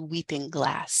called weeping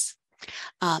glass.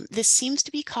 This seems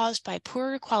to be caused by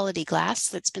poorer quality glass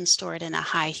that's been stored in a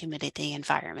high humidity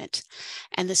environment.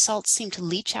 And the salts seem to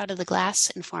leach out of the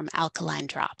glass and form alkaline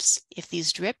drops. If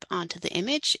these drip onto the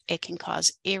image, it can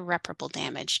cause irreparable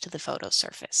damage to the photo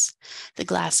surface. The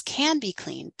glass can be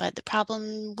cleaned, but the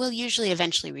problem will usually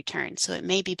eventually return, so it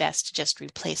may be best to just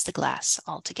replace the glass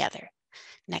altogether.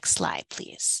 Next slide,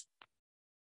 please.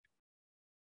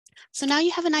 So now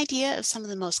you have an idea of some of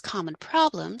the most common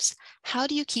problems. How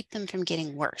do you keep them from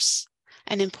getting worse?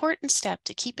 An important step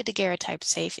to keep a daguerreotype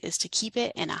safe is to keep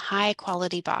it in a high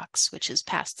quality box, which has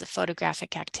passed the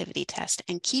photographic activity test,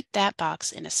 and keep that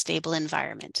box in a stable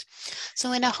environment.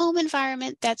 So in a home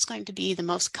environment, that's going to be the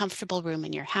most comfortable room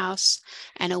in your house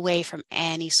and away from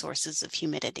any sources of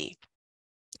humidity.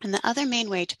 And the other main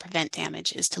way to prevent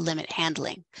damage is to limit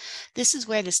handling. This is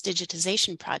where this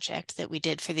digitization project that we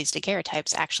did for these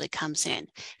daguerreotypes actually comes in.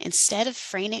 Instead of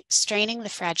straining the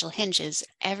fragile hinges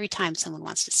every time someone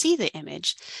wants to see the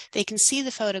image, they can see the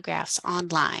photographs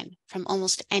online from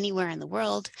almost anywhere in the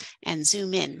world and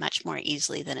zoom in much more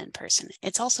easily than in person.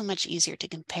 It's also much easier to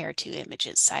compare two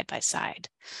images side by side.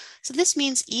 So this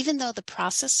means even though the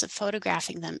process of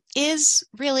photographing them is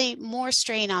really more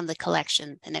strain on the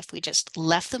collection than if we just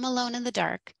left them alone in the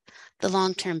dark, the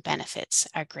long-term benefits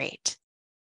are great.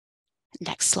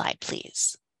 Next slide,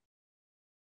 please.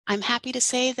 I'm happy to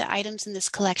say the items in this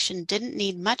collection didn't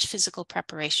need much physical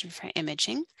preparation for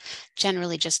imaging,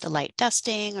 generally just a light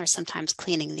dusting or sometimes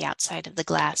cleaning the outside of the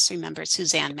glass. Remember,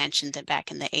 Suzanne mentioned that back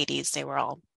in the 80s, they were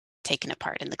all taken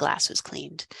apart and the glass was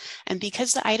cleaned. And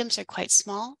because the items are quite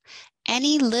small,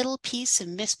 any little piece of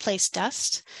misplaced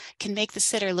dust can make the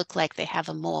sitter look like they have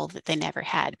a mole that they never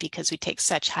had because we take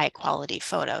such high quality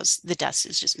photos. The dust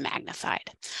is just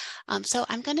magnified. So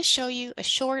I'm going to show you a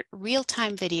short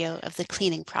real-time video of the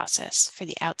cleaning process for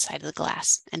the outside of the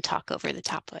glass and talk over the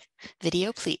top of it.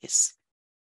 Video, please.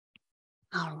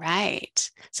 All right,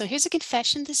 so here's a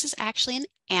confession. This is actually an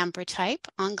ambrotype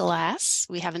on glass.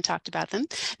 We haven't talked about them.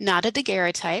 Not a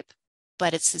daguerreotype,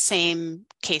 but it's the same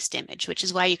cased image, which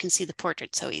is why you can see the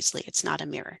portrait so easily. It's not a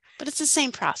mirror, but it's the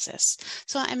same process.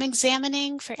 So I'm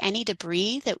examining for any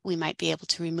debris that we might be able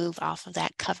to remove off of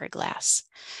that cover glass.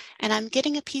 And I'm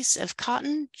getting a piece of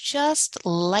cotton just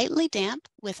lightly damp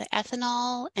with an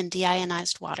ethanol and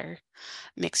deionized water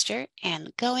mixture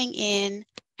and going in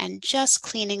and just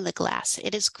cleaning the glass.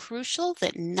 It is crucial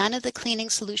that none of the cleaning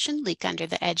solution leak under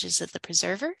the edges of the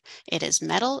preserver. It is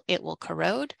metal, it will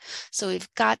corrode. So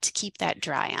we've got to keep that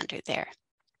dry under there.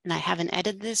 And I haven't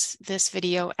edited this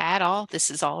video at all. This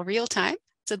is all real time,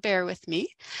 so bear with me.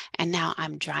 And now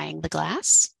I'm drying the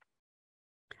glass.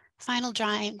 Final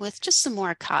drying with just some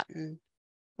more cotton.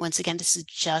 Once again, this is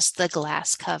just the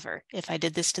glass cover. If I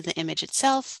did this to the image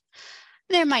itself,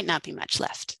 there might not be much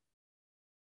left.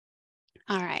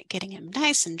 All right, getting him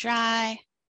nice and dry,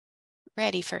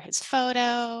 ready for his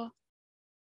photo.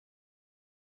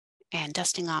 and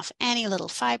dusting off any little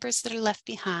fibers that are left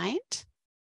behind.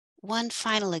 One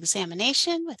final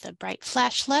examination with a bright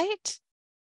flashlight.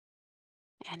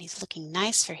 And he's looking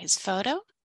nice for his photo.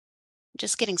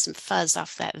 Just getting some fuzz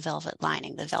off that velvet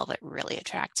lining. The velvet really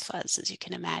attracts fuzz, as you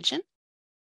can imagine.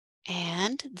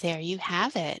 And there you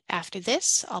have it. After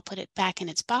this, I'll put it back in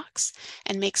its box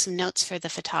and make some notes for the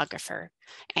photographer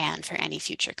and for any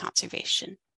future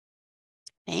conservation.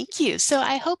 Thank you. So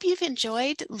I hope you've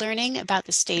enjoyed learning about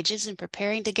the stages in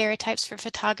preparing daguerreotypes for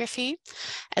photography,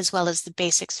 as well as the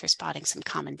basics for spotting some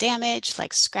common damage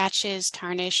like scratches,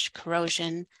 tarnish,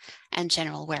 corrosion, and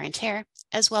general wear and tear,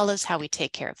 as well as how we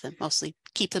take care of them, mostly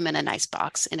keep them in a nice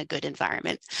box in a good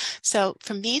environment. So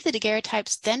from me, the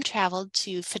daguerreotypes then traveled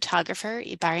to photographer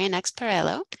Ibarionex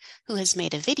Perello, who has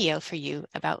made a video for you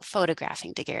about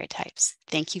photographing daguerreotypes.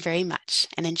 Thank you very much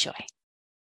and enjoy.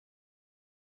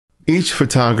 Each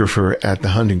photographer at the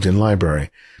Huntington Library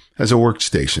has a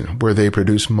workstation where they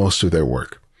produce most of their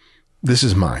work. This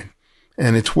is mine,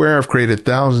 and it's where I've created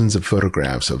thousands of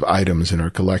photographs of items in our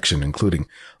collection, including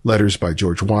letters by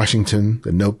George Washington,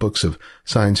 the notebooks of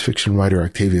science fiction writer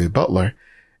Octavia Butler,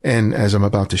 and, as I'm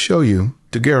about to show you,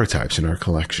 daguerreotypes in our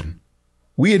collection.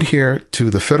 We adhere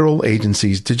to the federal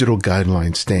agency's Digital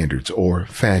Guideline Standards, or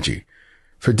FAGI,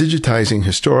 for digitizing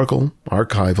historical,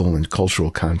 archival, and cultural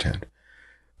content.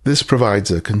 This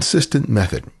provides a consistent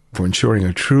method for ensuring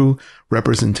a true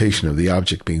representation of the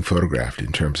object being photographed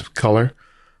in terms of color,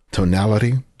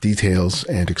 tonality, details,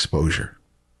 and exposure.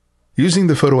 Using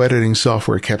the photo editing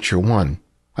software Capture One,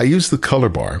 I use the color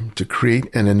bar to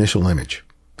create an initial image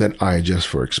that I adjust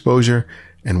for exposure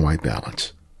and white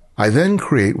balance. I then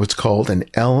create what's called an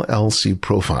LLC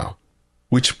profile,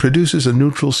 which produces a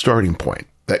neutral starting point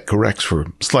that corrects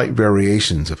for slight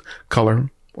variations of color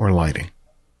or lighting.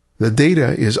 The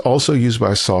data is also used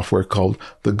by a software called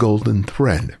the Golden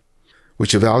Thread,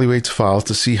 which evaluates files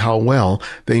to see how well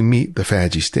they meet the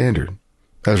FAGI standard.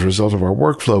 As a result of our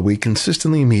workflow, we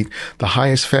consistently meet the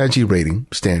highest FAGI rating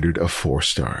standard of 4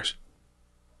 stars.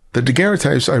 The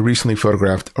daguerreotypes I recently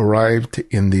photographed arrived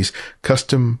in these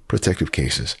custom protective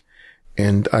cases,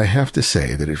 and I have to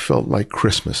say that it felt like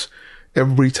Christmas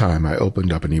every time I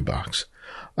opened up a new box.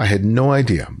 I had no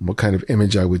idea what kind of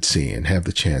image I would see and have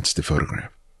the chance to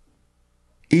photograph.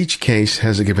 Each case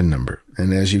has a given number,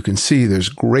 and as you can see, there's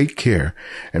great care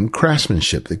and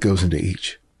craftsmanship that goes into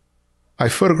each. I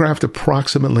photographed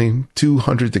approximately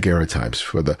 200 daguerreotypes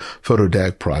for the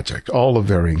PhotoDag project, all of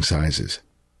varying sizes.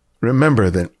 Remember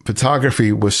that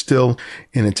photography was still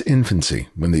in its infancy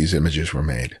when these images were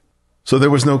made. So there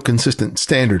was no consistent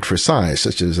standard for size,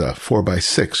 such as a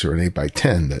 4x6 or an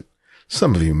 8x10 that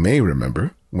some of you may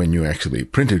remember when you actually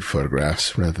printed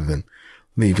photographs rather than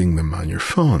leaving them on your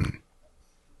phone.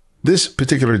 This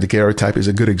particular daguerreotype is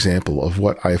a good example of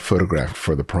what I photographed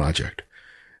for the project.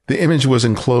 The image was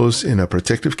enclosed in a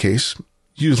protective case,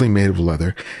 usually made of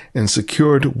leather, and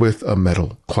secured with a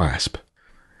metal clasp.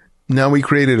 Now we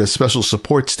created a special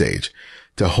support stage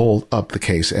to hold up the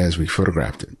case as we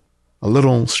photographed it. A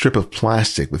little strip of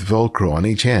plastic with Velcro on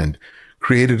each end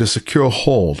created a secure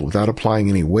hold without applying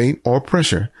any weight or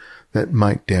pressure that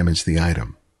might damage the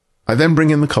item. I then bring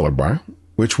in the color bar,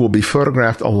 which will be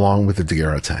photographed along with the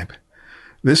daguerreotype.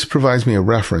 This provides me a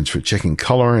reference for checking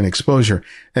color and exposure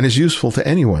and is useful to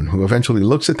anyone who eventually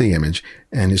looks at the image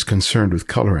and is concerned with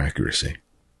color accuracy.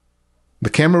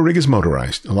 The camera rig is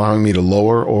motorized, allowing me to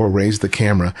lower or raise the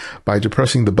camera by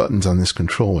depressing the buttons on this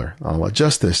controller. I'll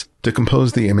adjust this to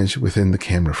compose the image within the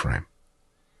camera frame.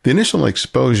 The initial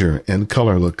exposure and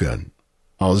color look good.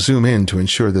 I'll zoom in to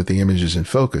ensure that the image is in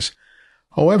focus.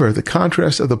 However, the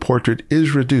contrast of the portrait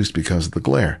is reduced because of the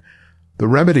glare. The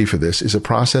remedy for this is a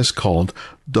process called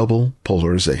double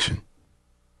polarization.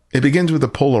 It begins with a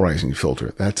polarizing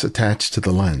filter that's attached to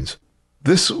the lens.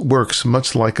 This works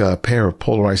much like a pair of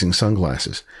polarizing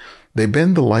sunglasses. They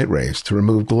bend the light rays to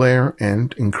remove glare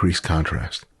and increase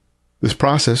contrast. This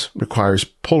process requires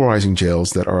polarizing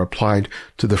gels that are applied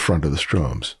to the front of the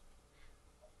strobes.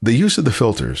 The use of the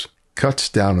filters cuts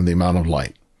down on the amount of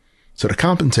light. So to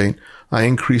compensate, I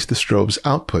increase the strobe's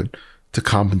output to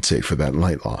compensate for that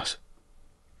light loss.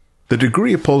 The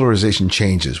degree of polarization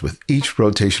changes with each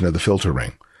rotation of the filter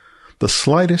ring. The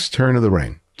slightest turn of the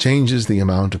ring changes the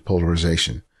amount of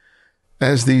polarization.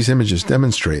 As these images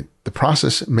demonstrate, the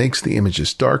process makes the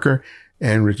images darker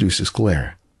and reduces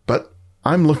glare. But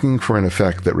I'm looking for an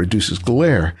effect that reduces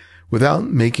glare without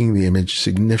making the image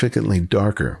significantly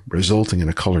darker, resulting in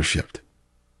a color shift.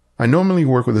 I normally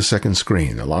work with a second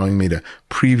screen, allowing me to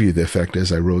preview the effect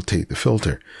as I rotate the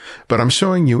filter, but I'm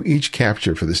showing you each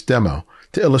capture for this demo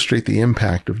to illustrate the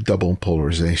impact of double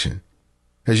polarization.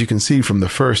 As you can see from the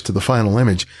first to the final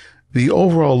image, the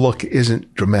overall look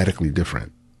isn't dramatically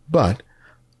different, but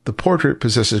the portrait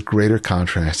possesses greater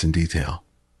contrast and detail.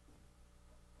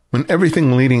 When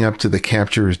everything leading up to the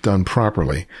capture is done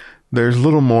properly, there's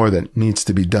little more that needs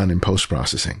to be done in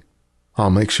post-processing. I'll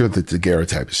make sure that the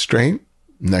daguerreotype is straight.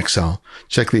 Next, I'll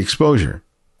check the exposure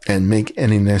and make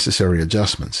any necessary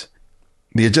adjustments.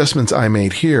 The adjustments I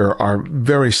made here are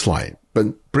very slight,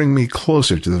 but bring me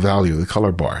closer to the value of the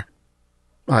color bar.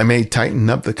 I may tighten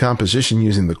up the composition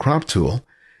using the crop tool,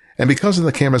 and because of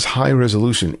the camera's high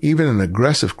resolution, even an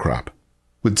aggressive crop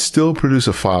would still produce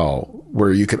a file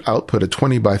where you could output a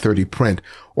 20 by 30 print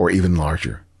or even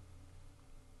larger.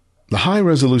 The high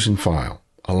resolution file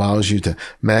allows you to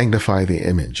magnify the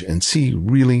image and see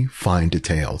really fine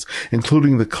details,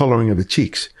 including the coloring of the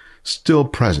cheeks, still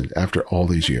present after all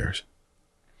these years.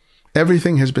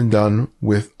 Everything has been done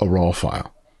with a RAW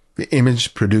file, the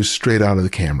image produced straight out of the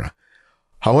camera.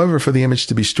 However, for the image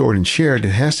to be stored and shared, it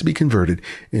has to be converted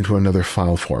into another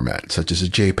file format, such as a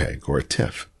JPEG or a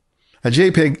TIFF. A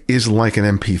JPEG is like an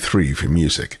MP3 for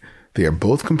music. They are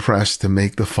both compressed to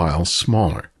make the file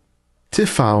smaller. TIFF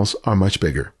files are much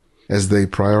bigger, as they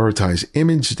prioritize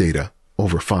image data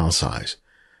over file size.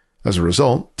 As a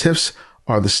result, TIFFs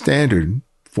are the standard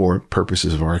for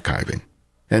purposes of archiving.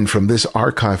 And from this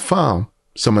archive file,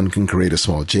 someone can create a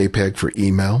small JPEG for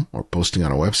email or posting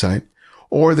on a website,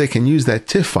 or they can use that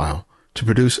TIFF file to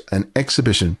produce an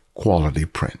exhibition quality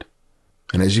print.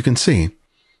 And as you can see,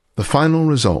 the final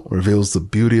result reveals the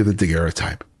beauty of the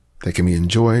daguerreotype that can be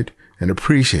enjoyed and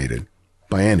appreciated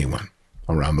by anyone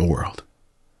around the world.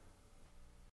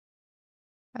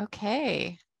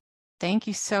 Okay. Thank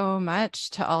you so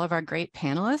much to all of our great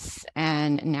panelists.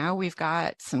 And now we've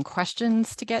got some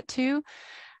questions to get to.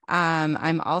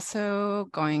 I'm also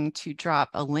going to drop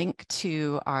a link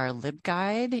to our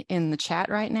LibGuide in the chat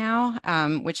right now,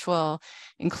 which will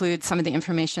include some of the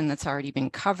information that's already been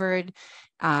covered,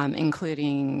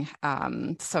 including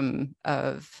some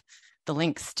of the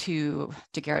links to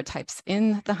daguerreotypes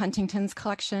in the Huntington's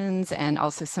collections, and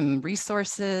also some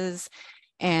resources,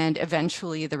 and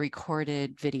eventually the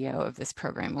recorded video of this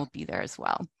program will be there as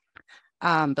well.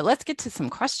 But let's get to some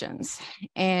questions.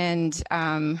 And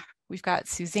we've got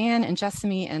Suzanne and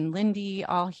Jessamy and Linde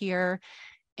all here.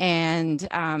 And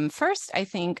first, I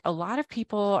think a lot of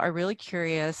people are really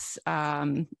curious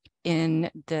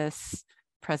in this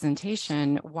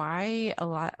presentation, why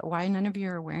none of you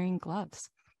are wearing gloves?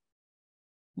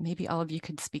 Maybe all of you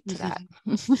could speak to that.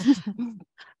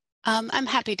 I'm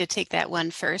happy to take that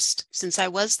one first, since I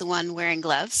was the one wearing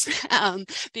gloves,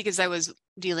 because I was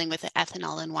dealing with the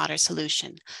ethanol and water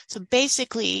solution. So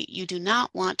basically, you do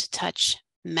not want to touch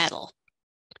metal.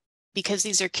 Because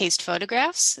these are cased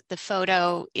photographs, the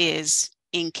photo is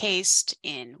encased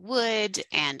in wood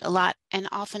and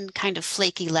often kind of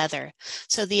flaky leather.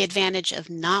 So the advantage of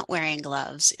not wearing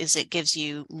gloves is it gives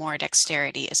you more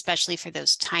dexterity, especially for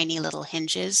those tiny little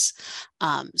hinges.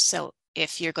 So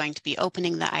if you're going to be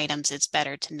opening the items, it's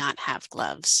better to not have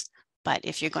gloves. But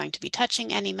if you're going to be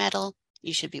touching any metal,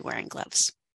 you should be wearing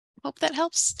gloves. Hope that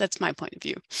helps. That's my point of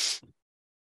view.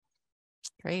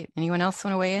 Great. Anyone else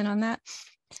want to weigh in on that?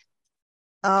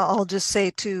 I'll just say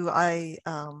too, I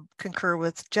concur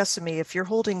with Jessamy. If you're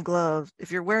holding gloves,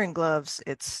 if you're wearing gloves,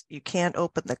 you can't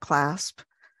open the clasp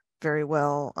very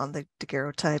well on the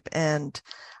daguerreotype. And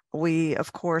we,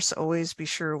 of course, always be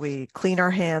sure we clean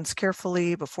our hands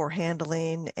carefully before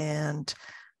handling, and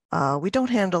we don't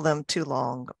handle them too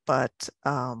long. But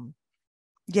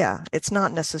yeah, it's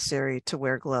not necessary to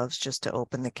wear gloves just to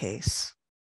open the case.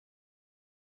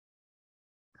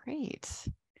 Great.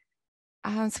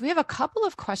 So we have a couple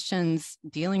of questions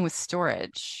dealing with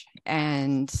storage.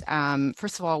 And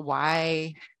first of all,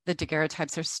 why the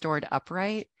daguerreotypes are stored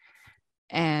upright,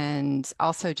 and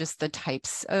also just the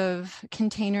types of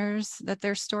containers that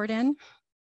they're stored in.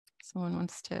 Someone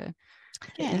wants to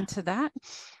get into that?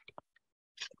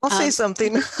 I'll say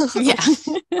something. Yeah.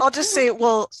 I'll just say,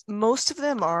 well, most of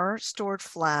them are stored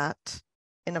flat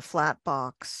in a flat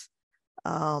box.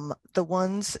 The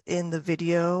ones in the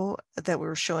video that we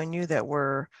were showing you that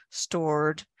were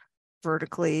stored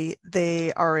vertically,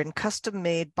 they are in custom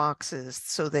made boxes,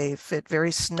 so they fit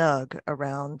very snug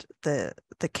around the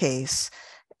case,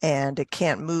 and it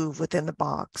can't move within the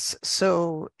box.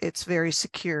 So it's very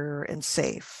secure and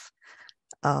safe.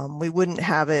 We wouldn't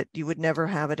have it, you would never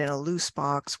have it in a loose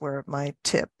box where it might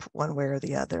tip one way or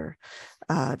the other.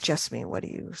 Jessamy, what do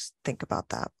you think about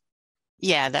that?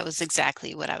 Yeah, that was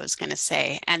exactly what I was going to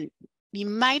say. And you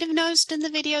might have noticed in the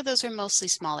video, those are mostly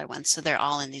smaller ones. So they're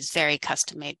all in these very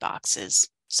custom made boxes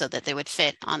so that they would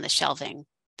fit on the shelving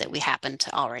that we happen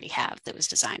to already have that was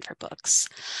designed for books.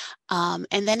 And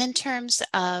then in terms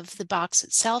of the box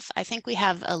itself, I think we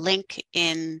have a link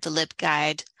in the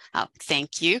LibGuide. Oh,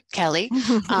 thank you, Kelly,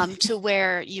 to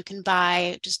where you can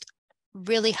buy just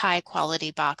really high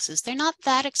quality boxes. They're not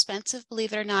that expensive,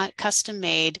 believe it or not, custom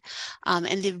made.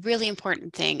 And the really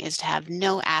important thing is to have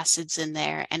no acids in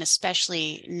there, and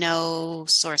especially no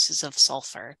sources of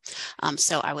sulfur.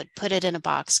 So I would put it in a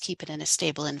box, keep it in a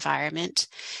stable environment.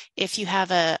 If you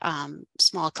have a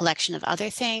small collection of other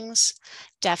things,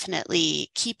 definitely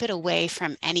keep it away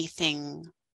from anything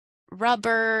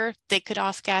rubber that could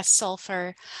off-gas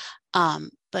sulfur.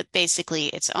 But basically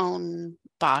its own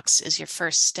box is your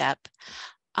first step.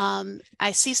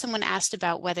 I see someone asked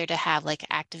about whether to have like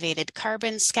activated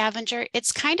carbon scavenger.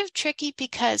 It's kind of tricky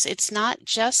because it's not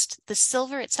just the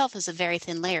silver itself is a very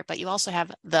thin layer, but you also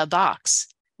have the box,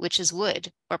 which is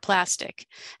wood or plastic,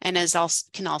 and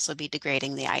can also be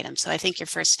degrading the item. So I think your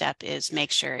first step is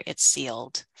make sure it's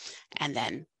sealed and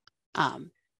then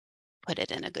put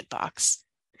it in a good box.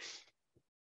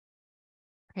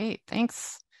 Great,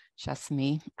 thanks,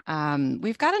 Jessamy.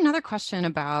 We've got another question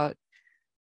about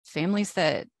families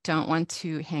that don't want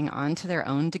to hang on to their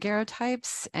own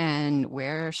daguerreotypes, and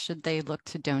where should they look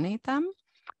to donate them?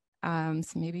 So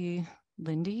maybe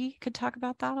Linde could talk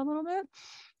about that a little bit.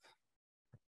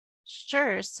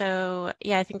 Sure. So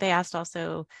yeah, I think they asked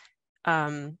also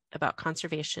about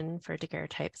conservation for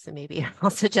daguerreotypes, and maybe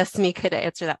also Jessamy could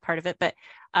answer that part of it. But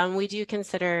we do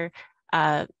consider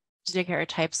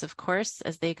daguerreotypes, of course,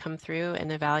 as they come through,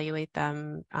 and evaluate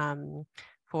them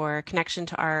for connection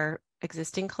to our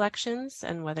existing collections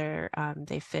and whether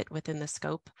they fit within the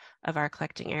scope of our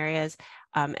collecting areas,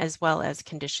 as well as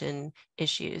condition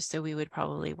issues. So we would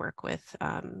probably work with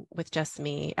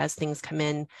Jessamy as things come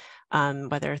in,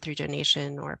 whether through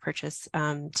donation or purchase,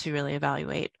 to really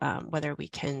evaluate whether we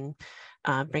can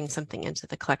bring something into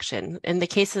the collection. In the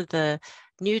case of the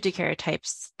new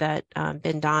daguerreotypes that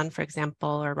Ben Don, for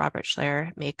example, or Robert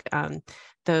Schler make,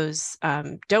 those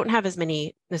don't have as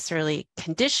many necessarily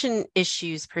condition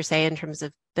issues per se in terms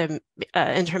of them,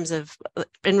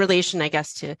 in relation, I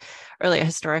guess, to earlier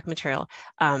historic material,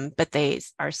 but they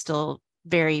are still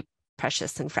very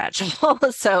precious and fragile.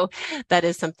 So that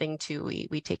is something too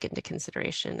we take into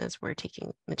consideration as we're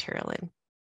taking material in.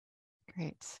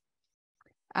 Great.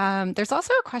 There's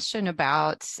also a question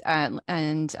about,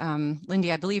 Linde,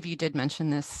 I believe you did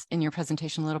mention this in your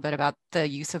presentation a little bit, about the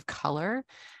use of color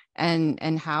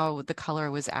and how the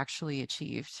color was actually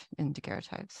achieved in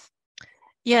daguerreotypes.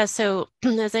 Yeah, so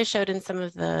as I showed in some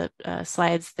of the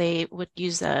slides, they would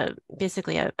use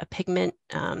basically a pigment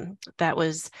that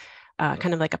was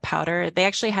kind of like a powder. They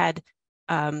actually had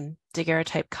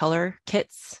daguerreotype color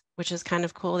kits, which is kind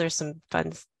of cool. There's some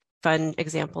fun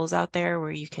examples out there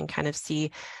where you can kind of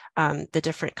see the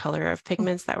different color of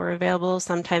pigments that were available.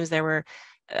 Sometimes there were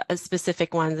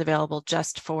specific ones available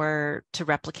just to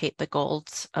replicate the gold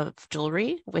of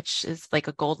jewelry, which is like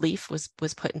a gold leaf was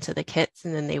put into the kits,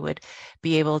 and then they would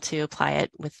be able to apply it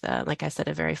with, like I said,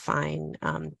 a very fine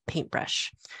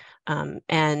paintbrush.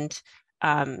 And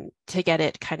to get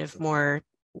it kind of more,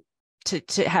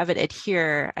 to have it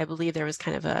adhere, I believe there was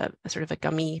kind of a sort of a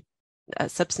gummy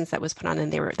substance that was put on,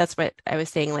 and that's what I was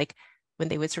saying, like when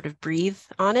they would sort of breathe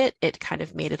on it, it kind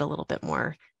of made it a little bit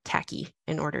more tacky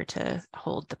in order to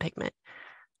hold the pigment.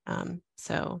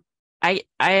 So I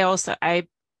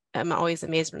am always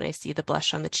amazed when I see the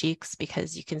blush on the cheeks,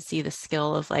 because you can see the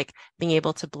skill of like being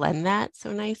able to blend that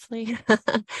so nicely.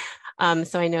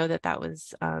 So I know that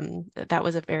was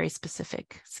a very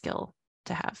specific skill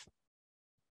to have.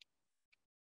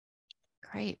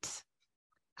 Great.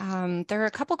 There are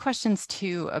a couple questions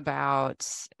too about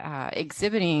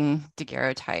exhibiting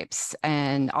daguerreotypes,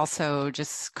 and also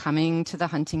just coming to the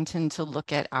Huntington to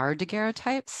look at our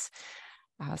daguerreotypes.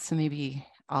 So maybe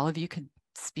all of you could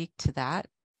speak to that.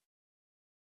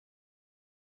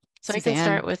 So Suzanne. I can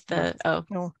start with the,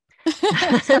 No.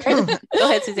 Go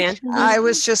ahead, Suzanne. I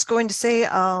was just going to say,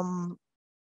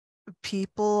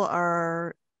 people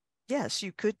are, yes,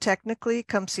 you could technically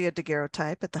come see a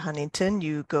daguerreotype at the Huntington.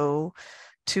 You go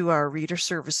to our reader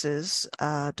services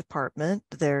department.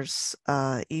 There's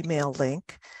an email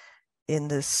link in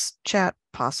this chat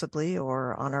possibly,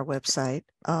 or on our website.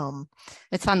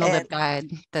 It's on the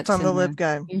LibGuide. It's on the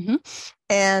LibGuide. Mm-hmm.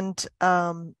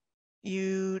 And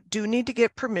you do need to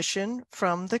get permission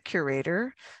from the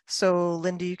curator. So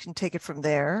Linde, you can take it from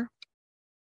there.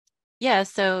 Yeah,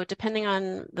 so depending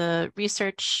on the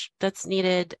research that's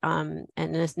needed and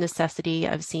the necessity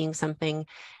of seeing something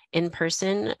in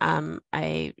person,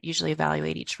 I usually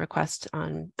evaluate each request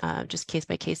on just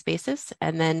case-by-case basis.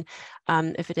 And then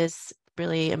if it is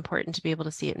really important to be able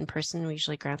to see it in person. We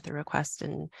usually grant the request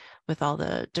and with all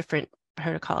the different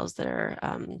protocols that are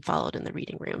followed in the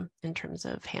reading room in terms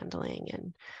of handling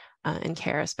and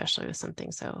care, especially with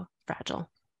something so fragile.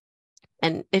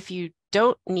 And if you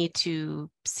don't need to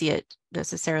see it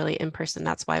necessarily in person,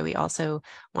 that's why we also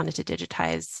wanted to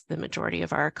digitize the majority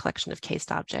of our collection of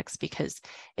cased objects, because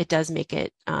it does make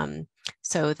it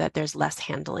so that there's less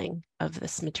handling of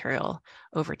this material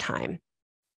over time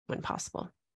when possible.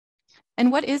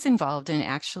 And what is involved in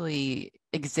actually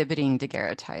exhibiting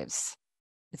daguerreotypes?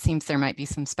 It seems there might be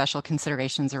some special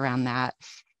considerations around that.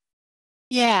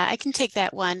 Yeah, I can take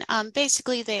that one.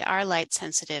 Basically, they are light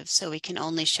sensitive, so we can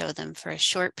only show them for a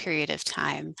short period of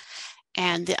time.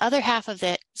 And the other half of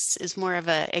this is more of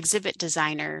an exhibit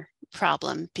designer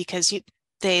problem, because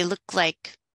they look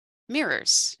like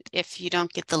mirrors if you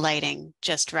don't get the lighting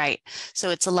just right. So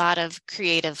it's a lot of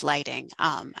creative lighting.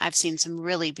 I've seen some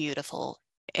really beautiful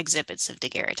exhibits of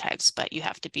daguerreotypes, but you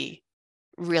have to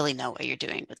really know what you're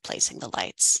doing with placing the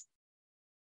lights.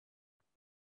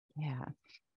 Yeah.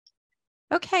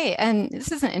 Okay, and this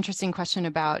is an interesting question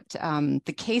about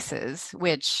the cases,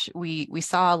 which we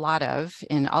saw a lot of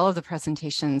in all of the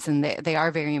presentations, and they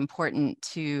are very important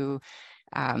to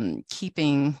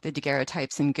keeping the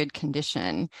daguerreotypes in good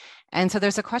condition. And so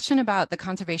there's a question about the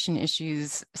conservation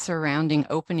issues surrounding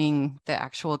opening the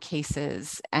actual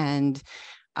cases, and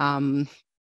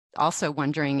also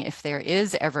wondering if there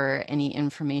is ever any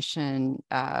information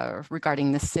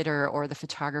regarding the sitter or the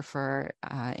photographer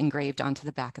engraved onto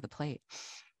the back of the plate.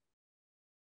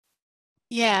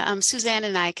 Yeah, Suzanne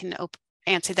and I can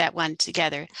answer that one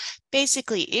together.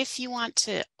 Basically, if you want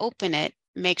to open it,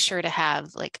 make sure to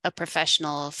have like a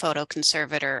professional photo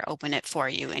conservator open it for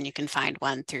you, and you can find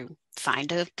one through Find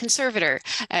a Conservator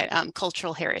at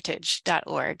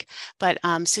culturalheritage.org. But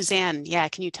Suzanne, yeah,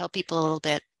 can you tell people a little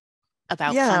bit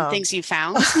about fun things you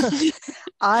found?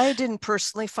 I didn't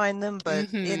personally find them,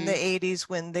 but in the 80s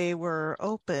when they were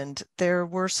opened, there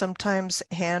were sometimes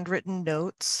handwritten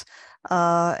notes,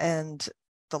 and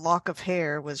the lock of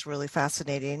hair was really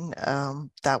fascinating.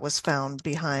 That was found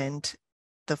behind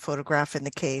the photograph in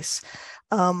the case.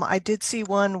 I did see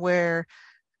one where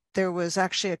there was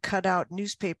actually a cutout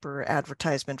newspaper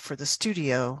advertisement for the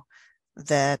studio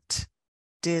that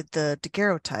did the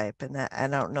daguerreotype, and I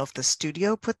don't know if the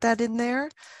studio put that in there,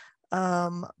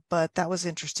 but that was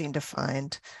interesting to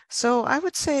find. So I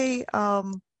would say,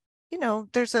 you know,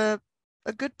 there's a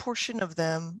good portion of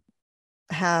them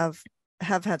have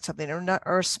had something,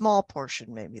 or a small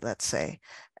portion, maybe, let's say,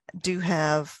 do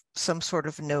have some sort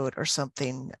of note or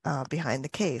something behind the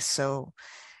case. So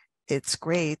it's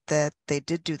great that they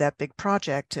did do that big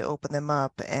project to open them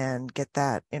up and get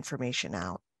that information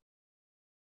out.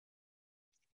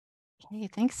 Okay,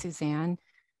 thanks, Suzanne.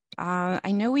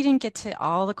 I know we didn't get to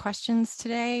all the questions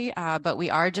today, but we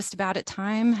are just about at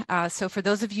time. So for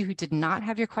those of you who did not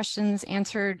have your questions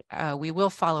answered, we will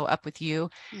follow up with you.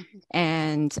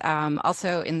 And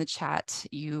also in the chat,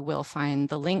 you will find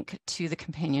the link to the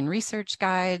companion research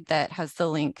guide that has the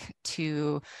link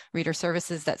to reader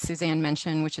services that Suzanne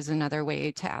mentioned, which is another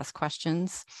way to ask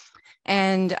questions.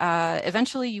 And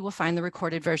eventually you will find the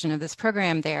recorded version of this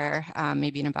program there,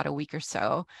 maybe in about a week or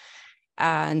so.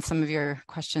 And some of your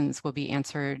questions will be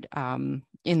answered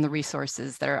in the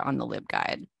resources that are on the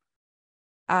LibGuide.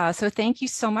 So thank you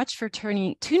so much for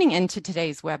tuning into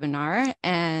today's webinar,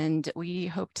 and we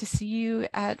hope to see you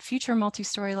at future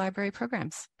multi-story library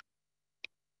programs.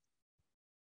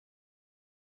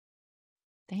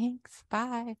 Thanks,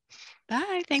 bye.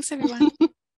 Bye, thanks everyone.